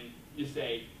 and then you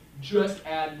say, just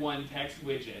add one text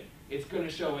widget. It's going to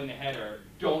show in the header,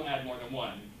 don't add more than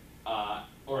one,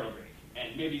 or it'll break.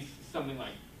 And maybe something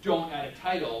like, don't add a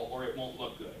title or it won't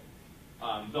look good.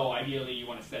 Though ideally you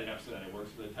want to set it up so that it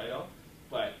works for the title.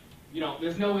 But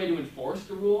there's no way to enforce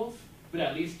the rules, but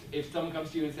at least if someone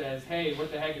comes to you and says, hey, what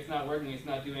the heck, it's not working, it's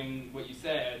not doing what you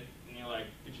said, and you're like,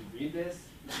 did you read this?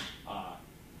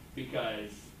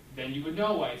 Because then you would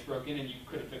know why it's broken, and you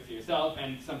could have fixed it yourself,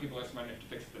 and some people are smart enough to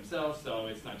fix it themselves, so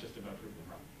it's not just about proving them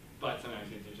wrong. But sometimes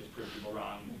you have to just prove people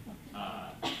wrong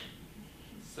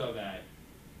so that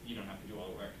you don't have to do all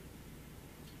the work.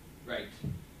 Right.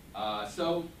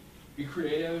 So be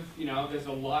creative. There's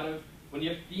a lot of, when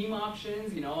you have theme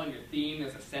options, on your theme,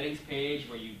 there's a settings page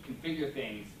where you configure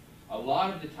things. A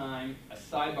lot of the time, a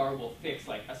sidebar will fix,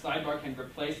 like a sidebar can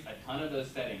replace a ton of those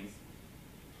settings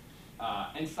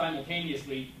and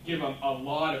simultaneously give them a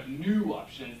lot of new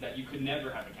options that you could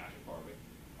never have accounted for with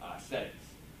settings.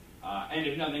 And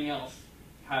if nothing else,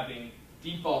 having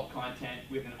default content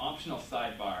with an optional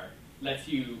sidebar lets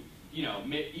you,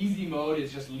 easy mode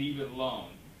is just leave it alone.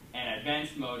 And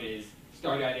advanced mode is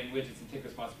start adding widgets and take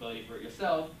responsibility for it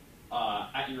yourself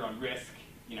at your own risk,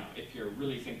 if you're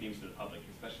releasing themes to the public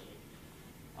especially.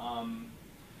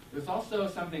 There's also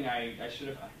something I should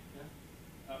have...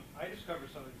 I discovered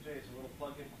something today. It's a little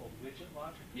plugin called Widget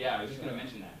Logic. Yeah, I was just going to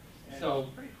mention that. And So, it's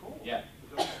pretty cool. yeah.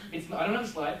 I don't have a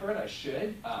slide for it. I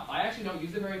should. I actually don't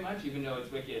use it very much, even though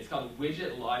it's wicked. It's called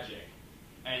Widget Logic.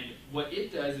 And what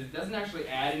it does is it doesn't actually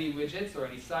add any widgets or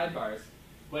any sidebars,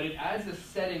 but it adds a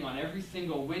setting on every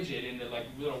single widget in the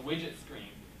little widget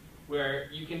screen where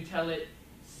you can tell it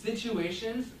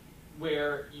situations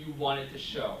where you want it to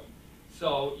show.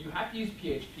 So you have to use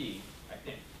PHP, I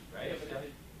think, right? Yeah, but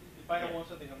if I don't want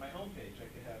something on my homepage, I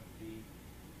could have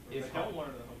if I don't want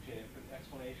it on the homepage, I put an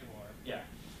exclamation mark. Yeah.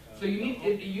 So you need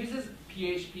it uses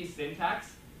PHP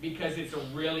syntax because it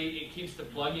keeps the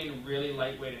plugin really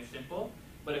lightweight and simple.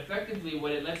 But effectively,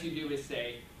 what it lets you do is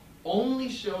say, only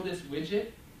show this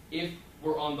widget if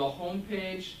we're on the home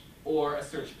page or a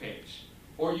search page.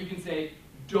 Or you can say,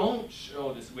 don't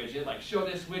show this widget, like show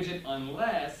this widget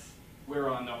unless we're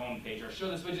on the home page, or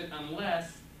show this widget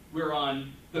unless we're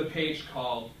on the page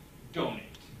called donate.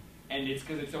 And it's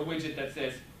because it's a widget that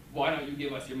says, why don't you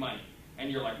give us your money?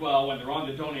 And you're like, well, when they're on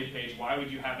the donate page, why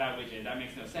would you have that widget? That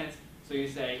makes no sense. So you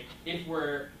say, if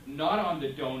we're not on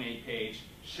the donate page,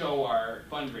 show our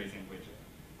fundraising widget.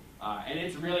 And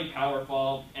it's really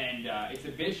powerful, and it's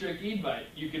a bit tricky, but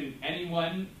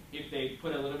anyone, if they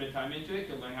put a little bit of time into it,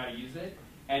 can learn how to use it.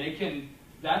 And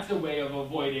that's a way of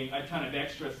avoiding a ton of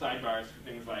extra sidebars for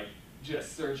things like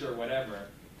just search or whatever,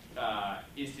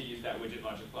 is to use that Widget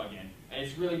Logic plugin. And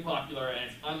it's really popular, and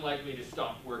it's unlikely to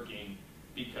stop working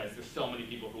because there's so many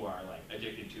people who are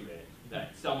addicted to it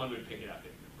that someone would pick it up if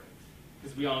it breaks.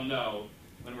 Because we all know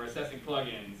when we're assessing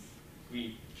plugins,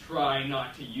 we try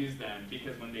not to use them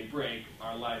because when they break,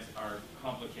 our lives are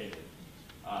complicated.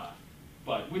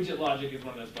 But Widget Logic is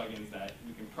one of those plugins that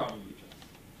we can probably trust.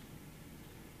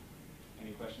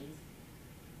 Any questions?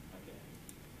 Okay.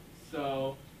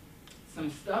 So, some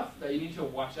stuff that you need to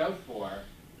watch out for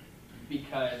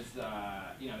because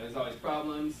there's always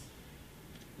problems.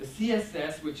 The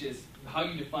CSS, which is how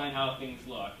you define how things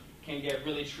look, can get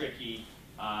really tricky.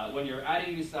 When you're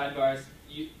adding new sidebars,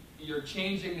 you're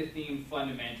changing the theme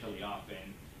fundamentally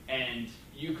often, and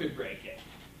you could break it.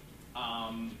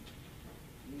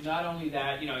 Not only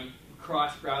that,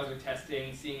 cross-browser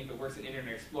testing, seeing if it works in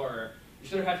Internet Explorer, you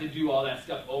sort of have to do all that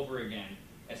stuff over again,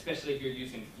 especially if you're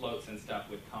using floats and stuff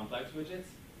with complex widgets.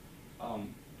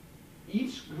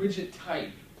 Each widget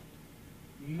type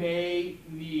may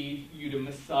need you to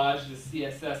massage the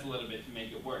CSS a little bit to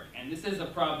make it work. And this is a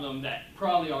problem that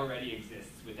probably already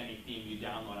exists with any theme you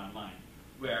download online,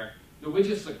 where the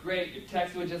widgets look great, your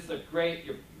text widgets look great,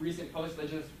 your recent post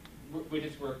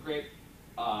widgets work great,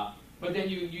 but then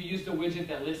you use the widget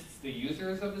that lists the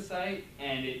users of the site,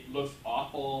 and it looks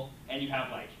awful, and you have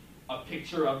a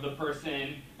picture of the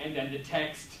person, and then the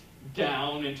text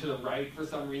down and to the right for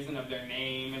some reason of their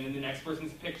name, and then the next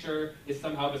person's picture is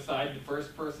somehow beside the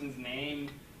first person's name,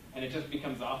 and it just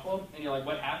becomes awful. And you're like,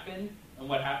 what happened? And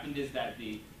what happened is that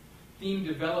the theme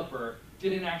developer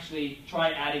didn't actually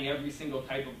try adding every single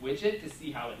type of widget to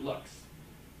see how it looks.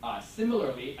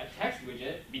 Similarly, a text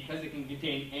widget, because it can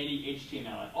contain any HTML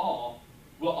at all,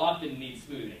 will often need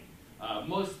smoothing.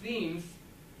 Most themes,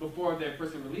 before the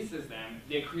person releases them,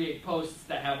 they create posts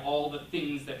that have all the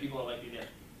things that people are likely to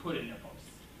put in their posts.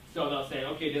 So they'll say,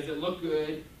 okay, does it look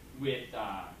good with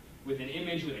an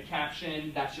image, with a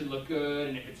caption? That should look good.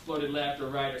 And if it's floated left or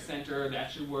right or center,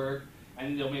 that should work.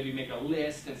 And they'll maybe make a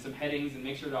list and some headings and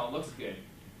make sure it all looks good.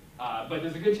 But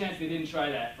there's a good chance they didn't try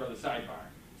that for the sidebar.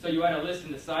 So you add a list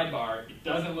in the sidebar, it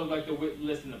doesn't look like the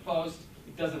list in the post,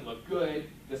 it doesn't look good,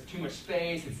 there's too much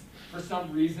space, for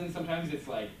some reason, sometimes it's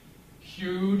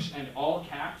huge and all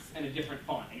caps and a different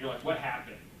font. And you're like, what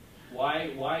happened?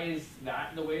 Why is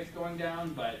that the way it's going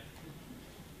down?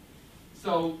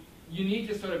 So you need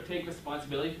to sort of take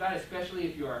responsibility for that, especially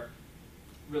if you're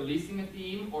releasing a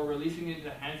theme or releasing it into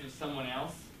the hands of someone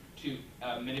else to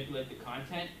manipulate the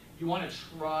content. You want to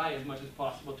try as much as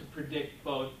possible to predict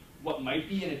both what might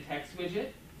be in a text widget,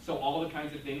 so all the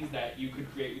kinds of things that you could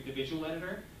create with the visual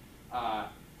editor,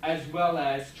 as well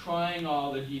as trying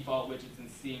all the default widgets and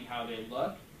seeing how they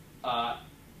look.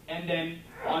 And then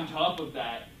on top of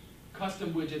that,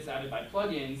 custom widgets added by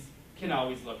plugins can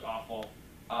always look awful.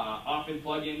 Often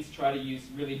plugins try to use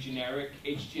really generic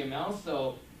HTML,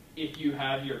 so if you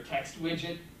have your text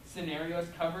widget scenarios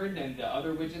covered, then the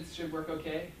other widgets should work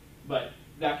okay. But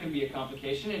that can be a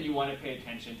complication, and you want to pay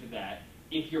attention to that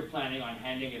if you're planning on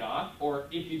handing it off, or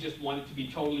if you just want it to be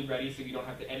totally ready so you don't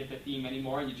have to edit the theme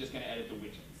anymore and you're just going to edit the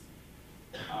widgets.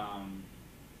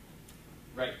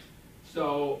 Right.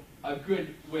 So a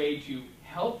good way to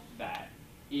help that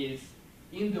is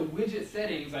in the widget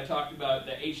settings, I talked about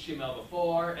the HTML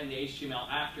before and the HTML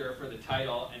after for the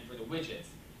title and for the widgets.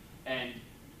 And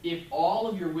if all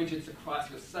of your widgets across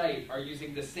your site are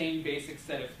using the same basic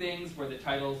set of things where the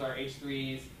titles are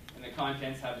H3s and the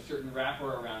contents have a certain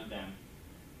wrapper around them,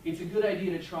 it's a good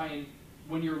idea to try and,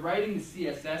 when you're writing the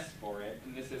CSS for it,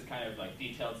 and this is kind of like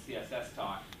detailed CSS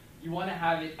talk, you want to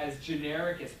have it as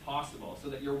generic as possible so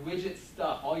that your widget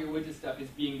stuff, all your widget stuff is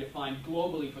being defined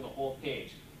globally for the whole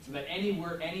page. So that any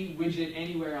widget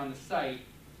anywhere on the site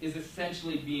is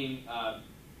essentially being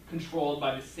controlled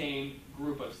by the same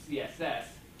group of CSS.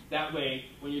 That way,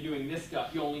 when you're doing this stuff,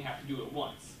 you only have to do it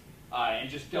once. And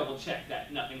just double check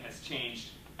that nothing has changed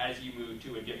as you move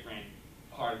to a different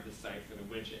part of the site for the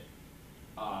widget.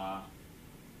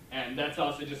 And that's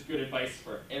also just good advice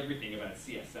for everything about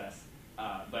CSS.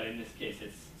 But in this case,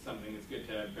 it's something that's good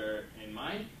to bear in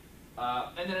mind.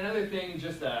 And then another thing,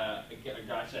 just a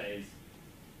gotcha, is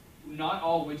not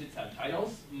all widgets have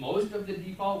titles. Most of the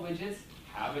default widgets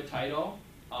have a title.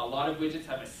 A lot of widgets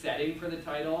have a setting for the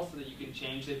title so that you can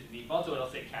change it to default. So it'll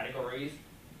say categories,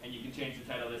 and you can change the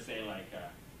title to say like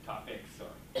topics or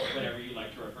whatever you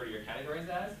like to refer to your categories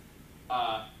as.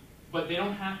 But they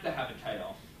don't have to have a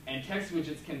title. And text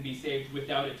widgets can be saved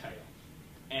without a title.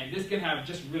 And this can have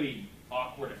just really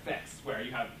awkward effects where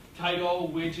you have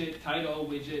title, widget, title,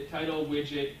 widget, title,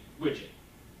 widget, widget.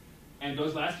 And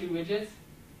those last two widgets,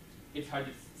 it's hard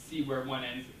to see where one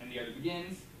ends and the other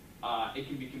begins. It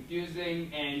can be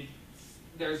confusing, and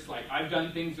there's like, I've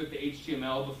done things with the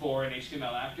HTML before and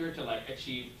HTML after to like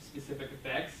achieve specific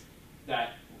effects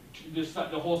that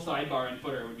the whole sidebar and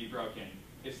footer would be broken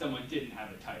if someone didn't have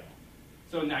a title.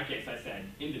 So in that case, I said,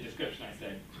 in the description, I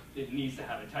said, it needs to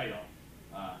have a title.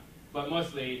 But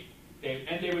mostly,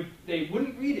 they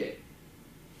wouldn't read it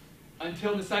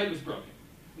until the site was broken.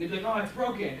 And they'd be like, oh, it's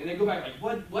broken. And they go back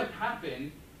like, what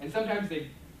happened? And sometimes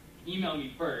they email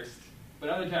me first, but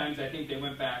other times I think they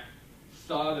went back,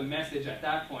 saw the message at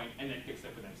that point, and then fixed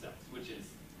it for themselves, which is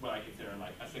what I consider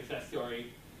like a success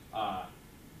story.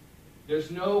 There's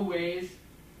no ways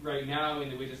right now in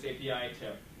the Widgets API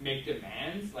to make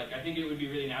demands. Like, I think it would be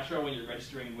really natural when you're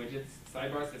registering widgets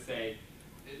sidebars to say,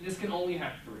 this can only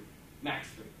have 3, max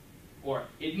 3. Or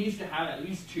it needs to have at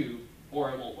least 2,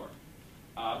 or it won't work.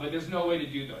 But there's no way to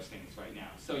do those things right now.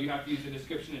 So you have to use the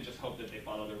description and just hope that they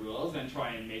follow the rules and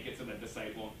try and make it so that the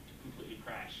site won't completely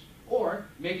crash. Or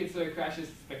make it so it crashes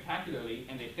spectacularly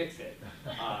and they fix it.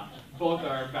 Both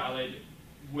are valid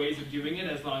ways of doing it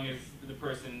as long as the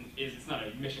person it's not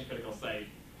a mission critical site.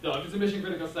 Though if it's a mission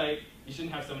critical site, you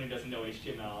shouldn't have someone who doesn't know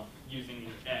HTML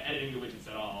editing the widgets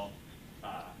at all,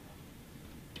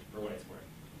 for what it's worth.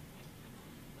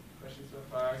 Questions so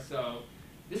far? So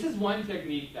this is one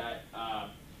technique that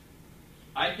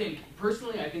I think,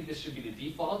 personally, I think this should be the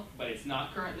default, but it's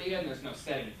not currently, and there's no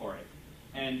setting for it.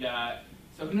 And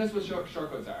so who knows what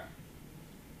shortcodes are?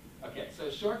 Okay, so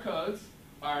shortcodes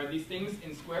are these things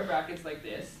in square brackets like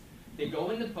this. They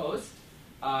go in the post,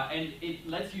 and it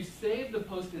lets you save the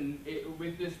post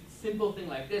with this simple thing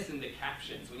like this in the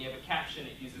captions. When you have a caption,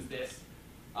 it uses this,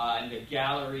 and the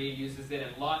gallery uses it,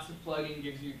 and lots of plugin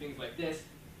gives you things like this.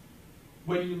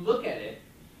 When you look at it,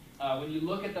 when you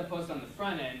look at the post on the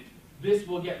front end, this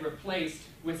will get replaced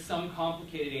with some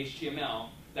complicated HTML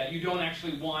that you don't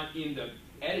actually want in the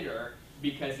editor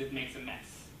because it makes a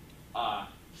mess.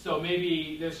 So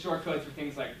maybe there's shortcodes for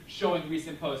things like showing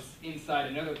recent posts inside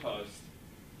another post.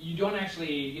 You don't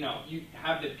actually, you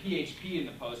have the PHP in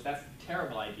the post. That's a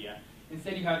terrible idea.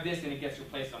 Instead, you have this, and it gets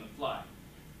replaced on the fly.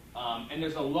 And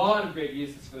there's a lot of great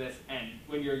uses for this. And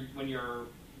when you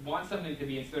want something to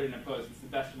be inserted in a post, it's the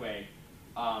best way.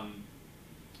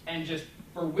 And just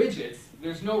for widgets,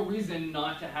 there's no reason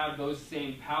not to have those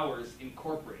same powers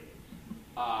incorporated.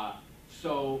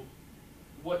 So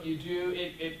what you do,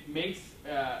 it makes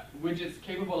widgets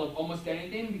capable of almost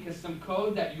anything, because some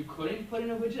code that you couldn't put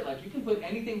in a widget, like you can put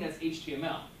anything that's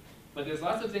HTML, but there's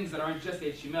lots of things that aren't just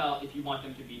HTML if you want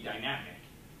them to be dynamic.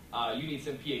 You need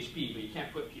some PHP, but you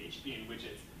can't put PHP in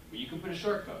widgets, but you can put a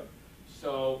shortcode.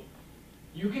 So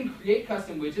you can create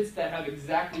custom widgets that have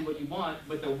exactly what you want,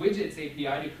 but the Widgets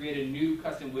API to create a new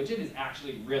custom widget is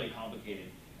actually really complicated.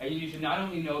 And you need to not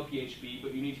only know PHP,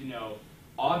 but you need to know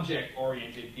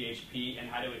object-oriented PHP and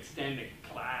how to extend a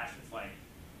class.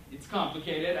 It's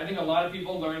complicated. I think a lot of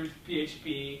people learned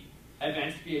PHP,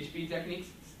 advanced PHP techniques,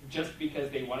 just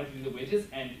because they wanted to do the widgets,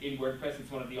 and in WordPress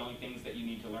it's one of the only things that you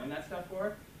need to learn that stuff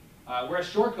for. Whereas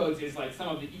shortcodes is like some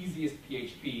of the easiest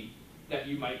PHP that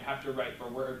you might have to write for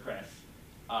WordPress.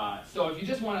 So if you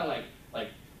just want to like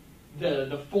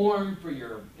the form for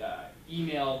your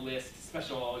email list,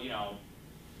 special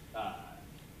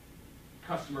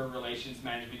customer relations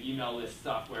management email list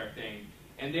software thing,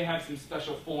 and they have some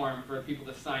special form for people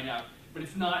to sign up, but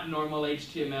it's not normal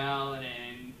HTML,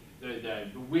 and the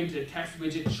widget, text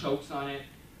widget chokes on it.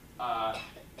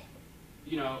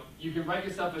 You can write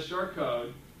yourself a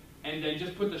shortcode, and then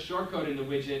just put the shortcode in the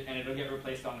widget, and it'll get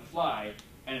replaced on the fly,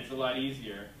 and it's a lot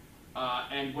easier.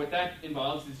 And what that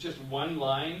involves is just one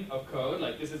line of code.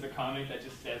 Like this is a comment that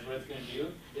just says what it's going to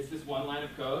do. It's this one line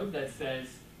of code that says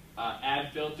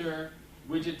add filter,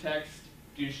 widget text,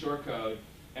 do shortcode.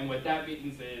 And what that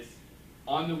means is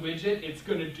on the widget, it's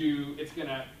going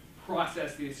to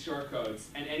process these shortcodes,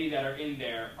 and any that are in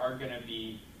there are going to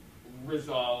be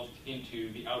resolved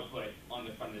into the output on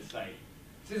the front of the site.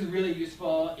 This is really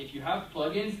useful if you have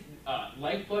plugins,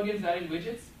 like plugins adding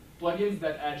widgets. Plugins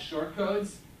that add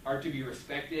shortcodes are to be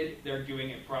respected. They're doing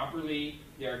it properly.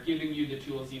 They're giving you the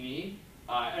tools you need.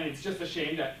 And it's just a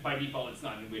shame that by default it's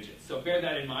not in widgets. So bear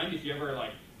that in mind if you ever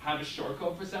have a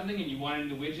shortcode for something and you want it in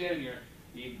the widget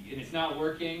and it's not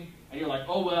working, and you're like,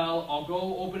 oh well, I'll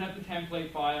go open up the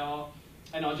template file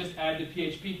and I'll just add the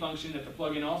PHP function that the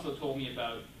plugin also told me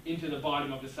about into the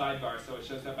bottom of the sidebar so it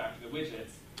shows up after the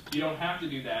widgets. You don't have to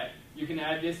do that. You can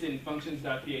add this in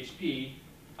functions.php,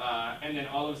 and then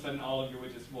all of a sudden all of your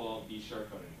widgets will be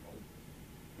shortcoded.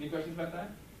 Any questions about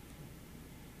that?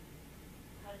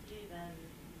 How do you then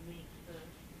make the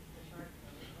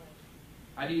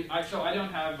shortcode? So I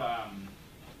don't have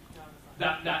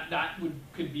that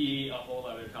could be a whole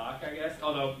other talk, I guess.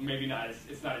 Although maybe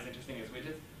it's not as interesting as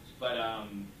widgets. But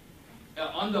on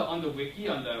the wiki,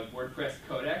 on the WordPress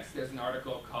Codex, there's an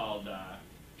article called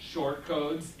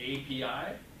Shortcodes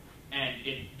API, and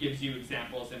it gives you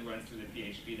examples and runs through the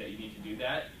PHP that you need to do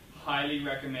that. Highly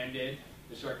recommended,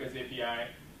 the Shortcodes API.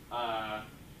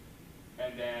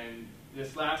 And then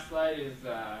this last slide is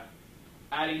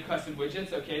adding custom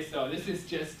widgets. Okay, so this is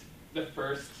just the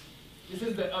first. This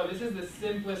is the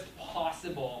simplest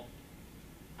possible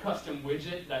custom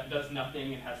widget that does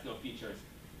nothing and has no features,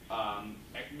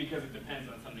 because it depends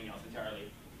on something else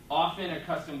entirely. Often a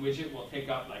custom widget will take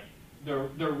up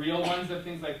the real ones of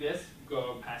things like this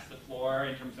go past the floor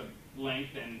in terms of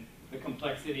length, and the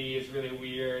complexity is really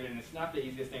weird, and it's not the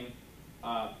easiest thing.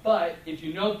 But if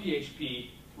you know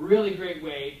PHP, really great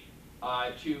way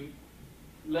to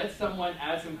let someone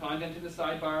add some content to the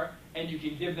sidebar, and you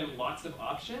can give them lots of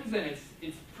options, and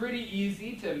it's pretty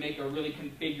easy to make a really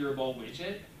configurable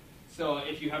widget. So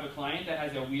if you have a client that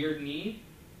has a weird need,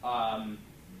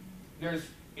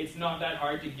 it's not that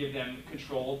hard to give them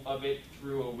control of it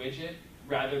through a widget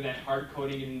rather than hard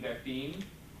coding it in their theme.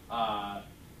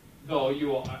 Though you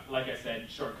will, like I said,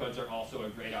 shortcodes are also a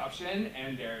great option,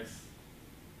 and there's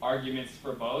arguments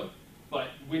for both. But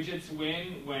widgets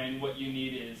win when what you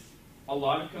need is a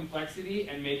lot of complexity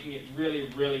and making it really,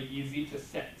 really easy to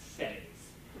set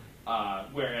settings.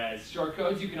 Whereas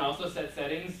shortcodes, you can also set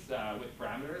settings with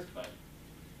parameters, but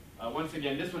once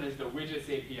again, this one is the Widgets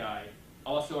API.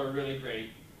 Also a really great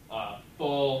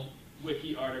full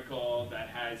wiki article that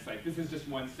has, this is just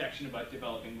one section about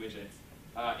developing widgets.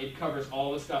 It covers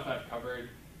all the stuff I've covered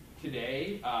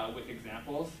today with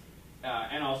examples.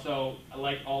 And also,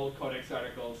 like all Codex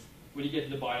articles, when you get to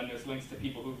the bottom, there's links to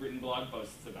people who've written blog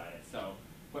posts about it. So,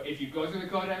 but if you go through the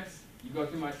Codex, you go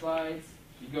through my slides,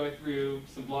 you go through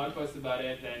some blog posts about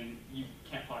it, then you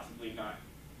can't possibly not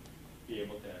be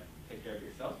able to take care of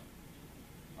yourself.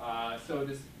 So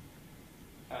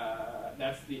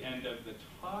that's the end of the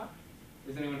talk.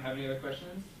 Does anyone have any other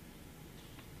questions?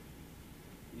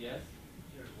 Yes?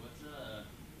 Sure.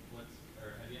 Or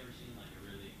have you ever seen a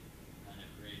really kind of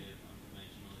creative,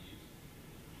 unconventional use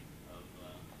of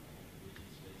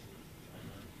widget spaces?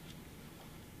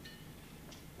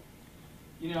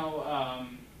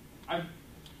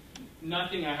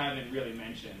 Nothing I haven't really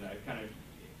mentioned. I've kind of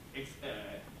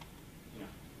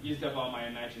used up all my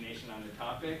imagination on the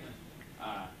topic.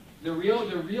 The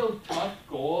real tough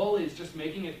goal is just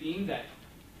making a theme that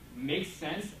makes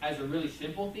sense as a really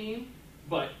simple theme,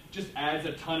 but just adds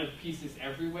a ton of pieces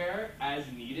everywhere as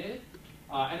needed.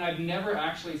 And I've never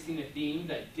actually seen a theme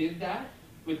that did that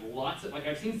with lots of,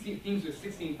 I've seen themes with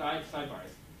 16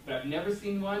 sidebars, but I've never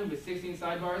seen one with 16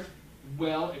 sidebars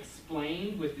well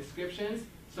explained with descriptions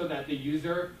so that the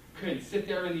user could sit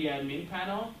there in the admin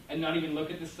panel and not even look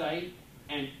at the site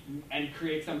and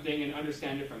create something and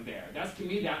understand it from there. To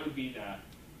me, that would be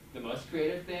the most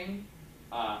creative thing.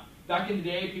 Back in the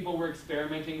day, people were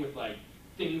experimenting with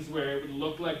things where it would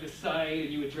look like the site, and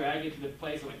you would drag it to the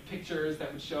place, or like pictures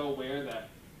that would show where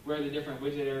the different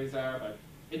widget areas are, but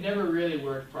it never really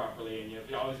worked properly, and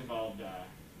it always involved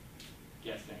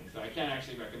guessing. So I can't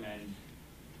actually recommend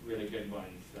really good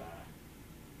ones.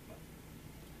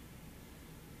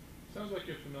 Sounds like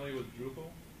you're familiar with Drupal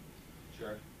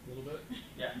Sure. a little bit.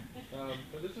 Yeah.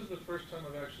 But this is the first time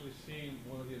I've actually seen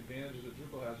one of the advantages that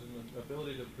Drupal has in the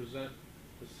ability to present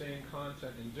the same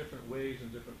content in different ways in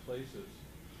different places.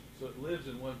 So it lives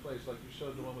in one place, like you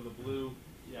showed the one with the blue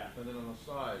Yeah. and then on the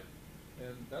side.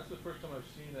 And that's the first time I've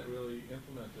seen that really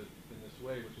implemented in this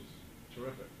way, which is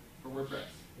terrific. For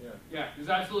WordPress. Yeah. Yeah, there's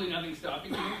absolutely nothing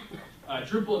stopping you.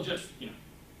 Drupal just,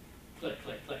 click,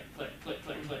 click, click, click, click,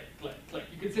 click, click, click, click.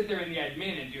 You could sit there in the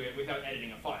admin and do it without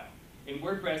editing a file. In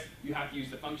WordPress, you have to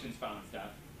use the functions file and stuff.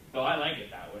 So I like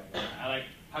it that way. I like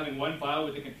having one file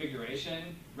with the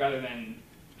configuration rather than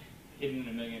hidden in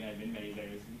a million admin menus.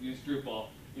 I use Drupal.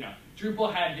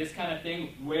 Drupal had this kind of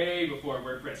thing way before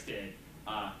WordPress did,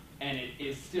 and it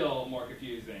is still more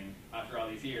confusing after all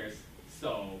these years.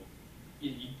 So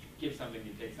you give something,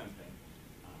 you take something.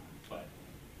 But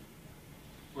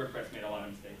WordPress made a lot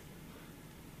of mistakes.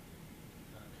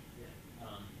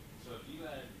 So if you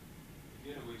had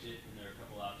a widget and there are a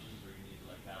couple options where you need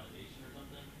like validation or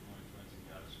something, you want to run some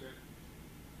JavaScript,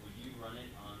 would you run it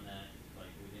on that,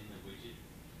 like within the widget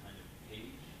kind of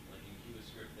page, like in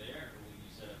script there, or would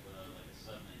you set up like a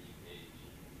submenu page?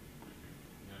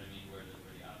 You know what I mean, where the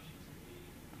options can be,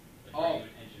 like where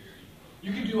you would enter your info.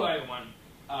 You can do either one.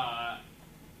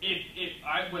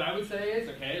 What I would say is,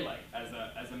 okay, like as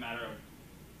a matter of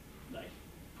like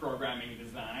programming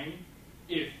design,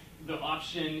 if the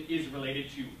option is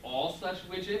related to all such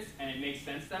widgets and it makes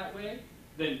sense that way,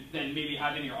 then maybe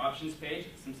have in your options page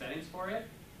some settings for it.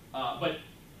 But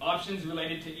options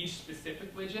related to each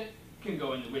specific widget can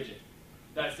go in the widget.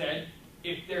 That said,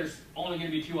 if there's only going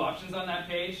to be 2 options on that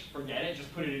page, forget it.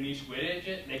 Just put it in each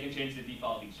widget. They can change the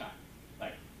default each time.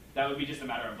 Like that would be just a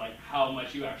matter of like how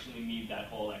much you actually need that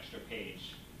whole extra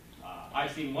page.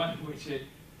 I've seen one widget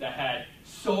that had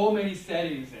so many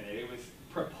settings in it. It was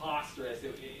preposterous.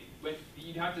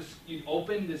 You'd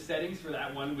open the settings for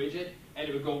that one widget, and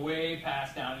it would go way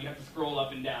past down. You have to scroll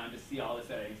up and down to see all the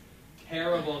settings.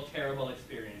 Terrible, terrible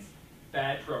experience.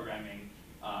 Bad programming.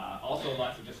 Also,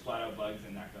 lots of just flat-out bugs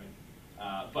and that kind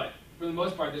of. But for the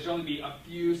most part, there should only be a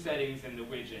few settings in the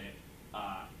widget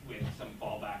with some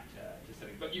fallback to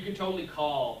settings. But you can totally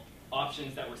call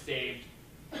options that were saved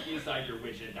inside your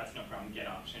widget. That's no problem. Get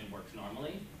option works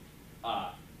normally.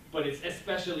 But it's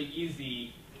especially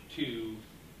easy to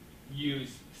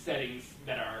use settings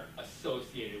that are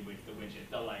associated with the widget.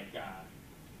 The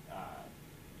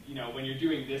when you're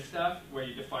doing this stuff, where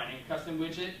you're defining a custom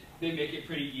widget, they make it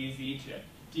pretty easy to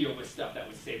deal with stuff that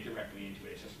was saved directly into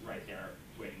it. It's just right there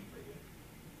waiting for you.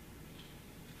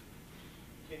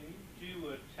 Can you do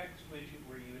a text widget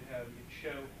where you would have it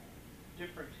show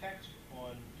different text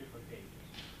on different pages?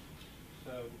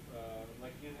 So,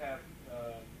 like you have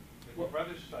with your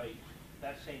brother's site,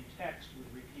 that same text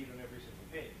would repeat on every single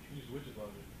page. Use widget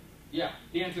logic. Yeah,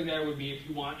 the answer there would be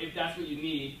if that's what you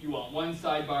need, you want one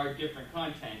sidebar, different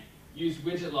content, use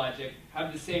widget logic,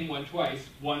 have the same one twice,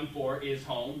 one for is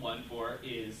home, one for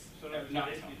is So not you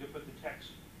home. could put the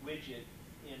text widget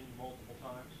in multiple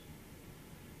times?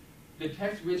 The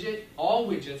text widget, all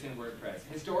widgets in WordPress.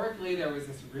 Historically, there was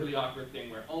this really awkward thing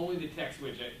where only the text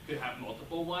widget could have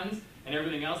multiple ones, and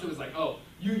everything else it was like, oh,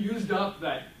 you used up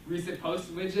that recent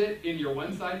post widget in your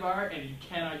one sidebar, and you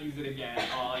cannot use it again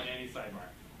all in any sidebar.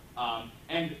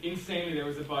 And insanely, there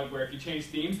was a bug where if you changed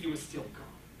themes, it was still gone.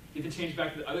 You had to change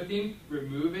back to the other theme,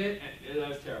 remove it, and that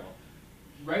was terrible.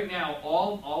 Right now,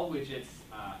 all widgets,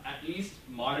 at least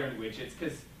modern widgets,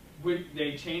 because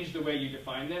they changed the way you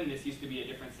define them. This used to be a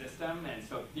different system, and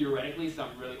so theoretically,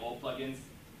 some really old plugins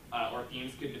or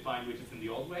themes could define widgets in the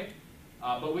old way.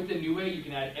 But with the new way, you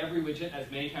can add every widget as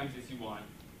many times as you want,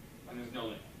 and there's no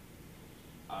limit.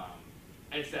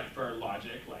 Except for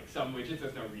logic, like some widgets,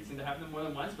 there's no reason to have them more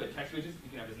than once, but text widgets, you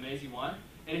can have as many as you want.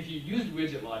 And if you used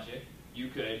widget logic, you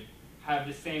could have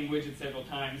the same widget several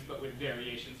times, but with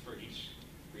variations for each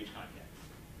context.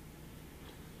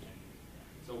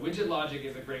 So widget logic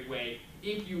is a great way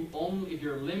if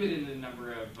you're limited in the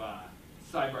number of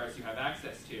sidebars you have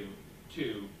access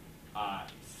to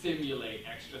simulate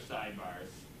extra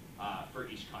sidebars for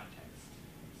each context.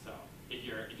 So if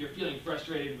you're feeling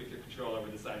frustrated with your control over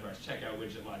the sidebars, check out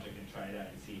widget logic and try it out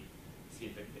and see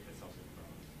if it solves the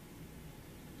problems.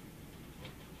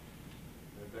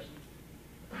 Other questions?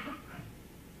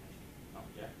 Oh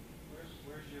yeah.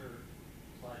 Where's your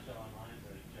slideshow online? Is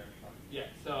that Jeremy Clarke? Yeah.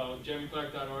 So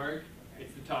jeremyclarke.org.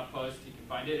 It's the top post. You can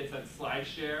find find it. It's at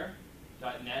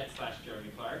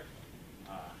slideshare.net/JeremyClarke.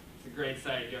 It's a great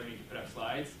site if you ever need to put up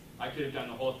slides. I could have done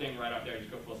the whole thing right up there,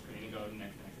 just go full screen and go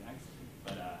next,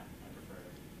 but I prefer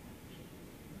it.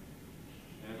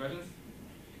 Any other questions?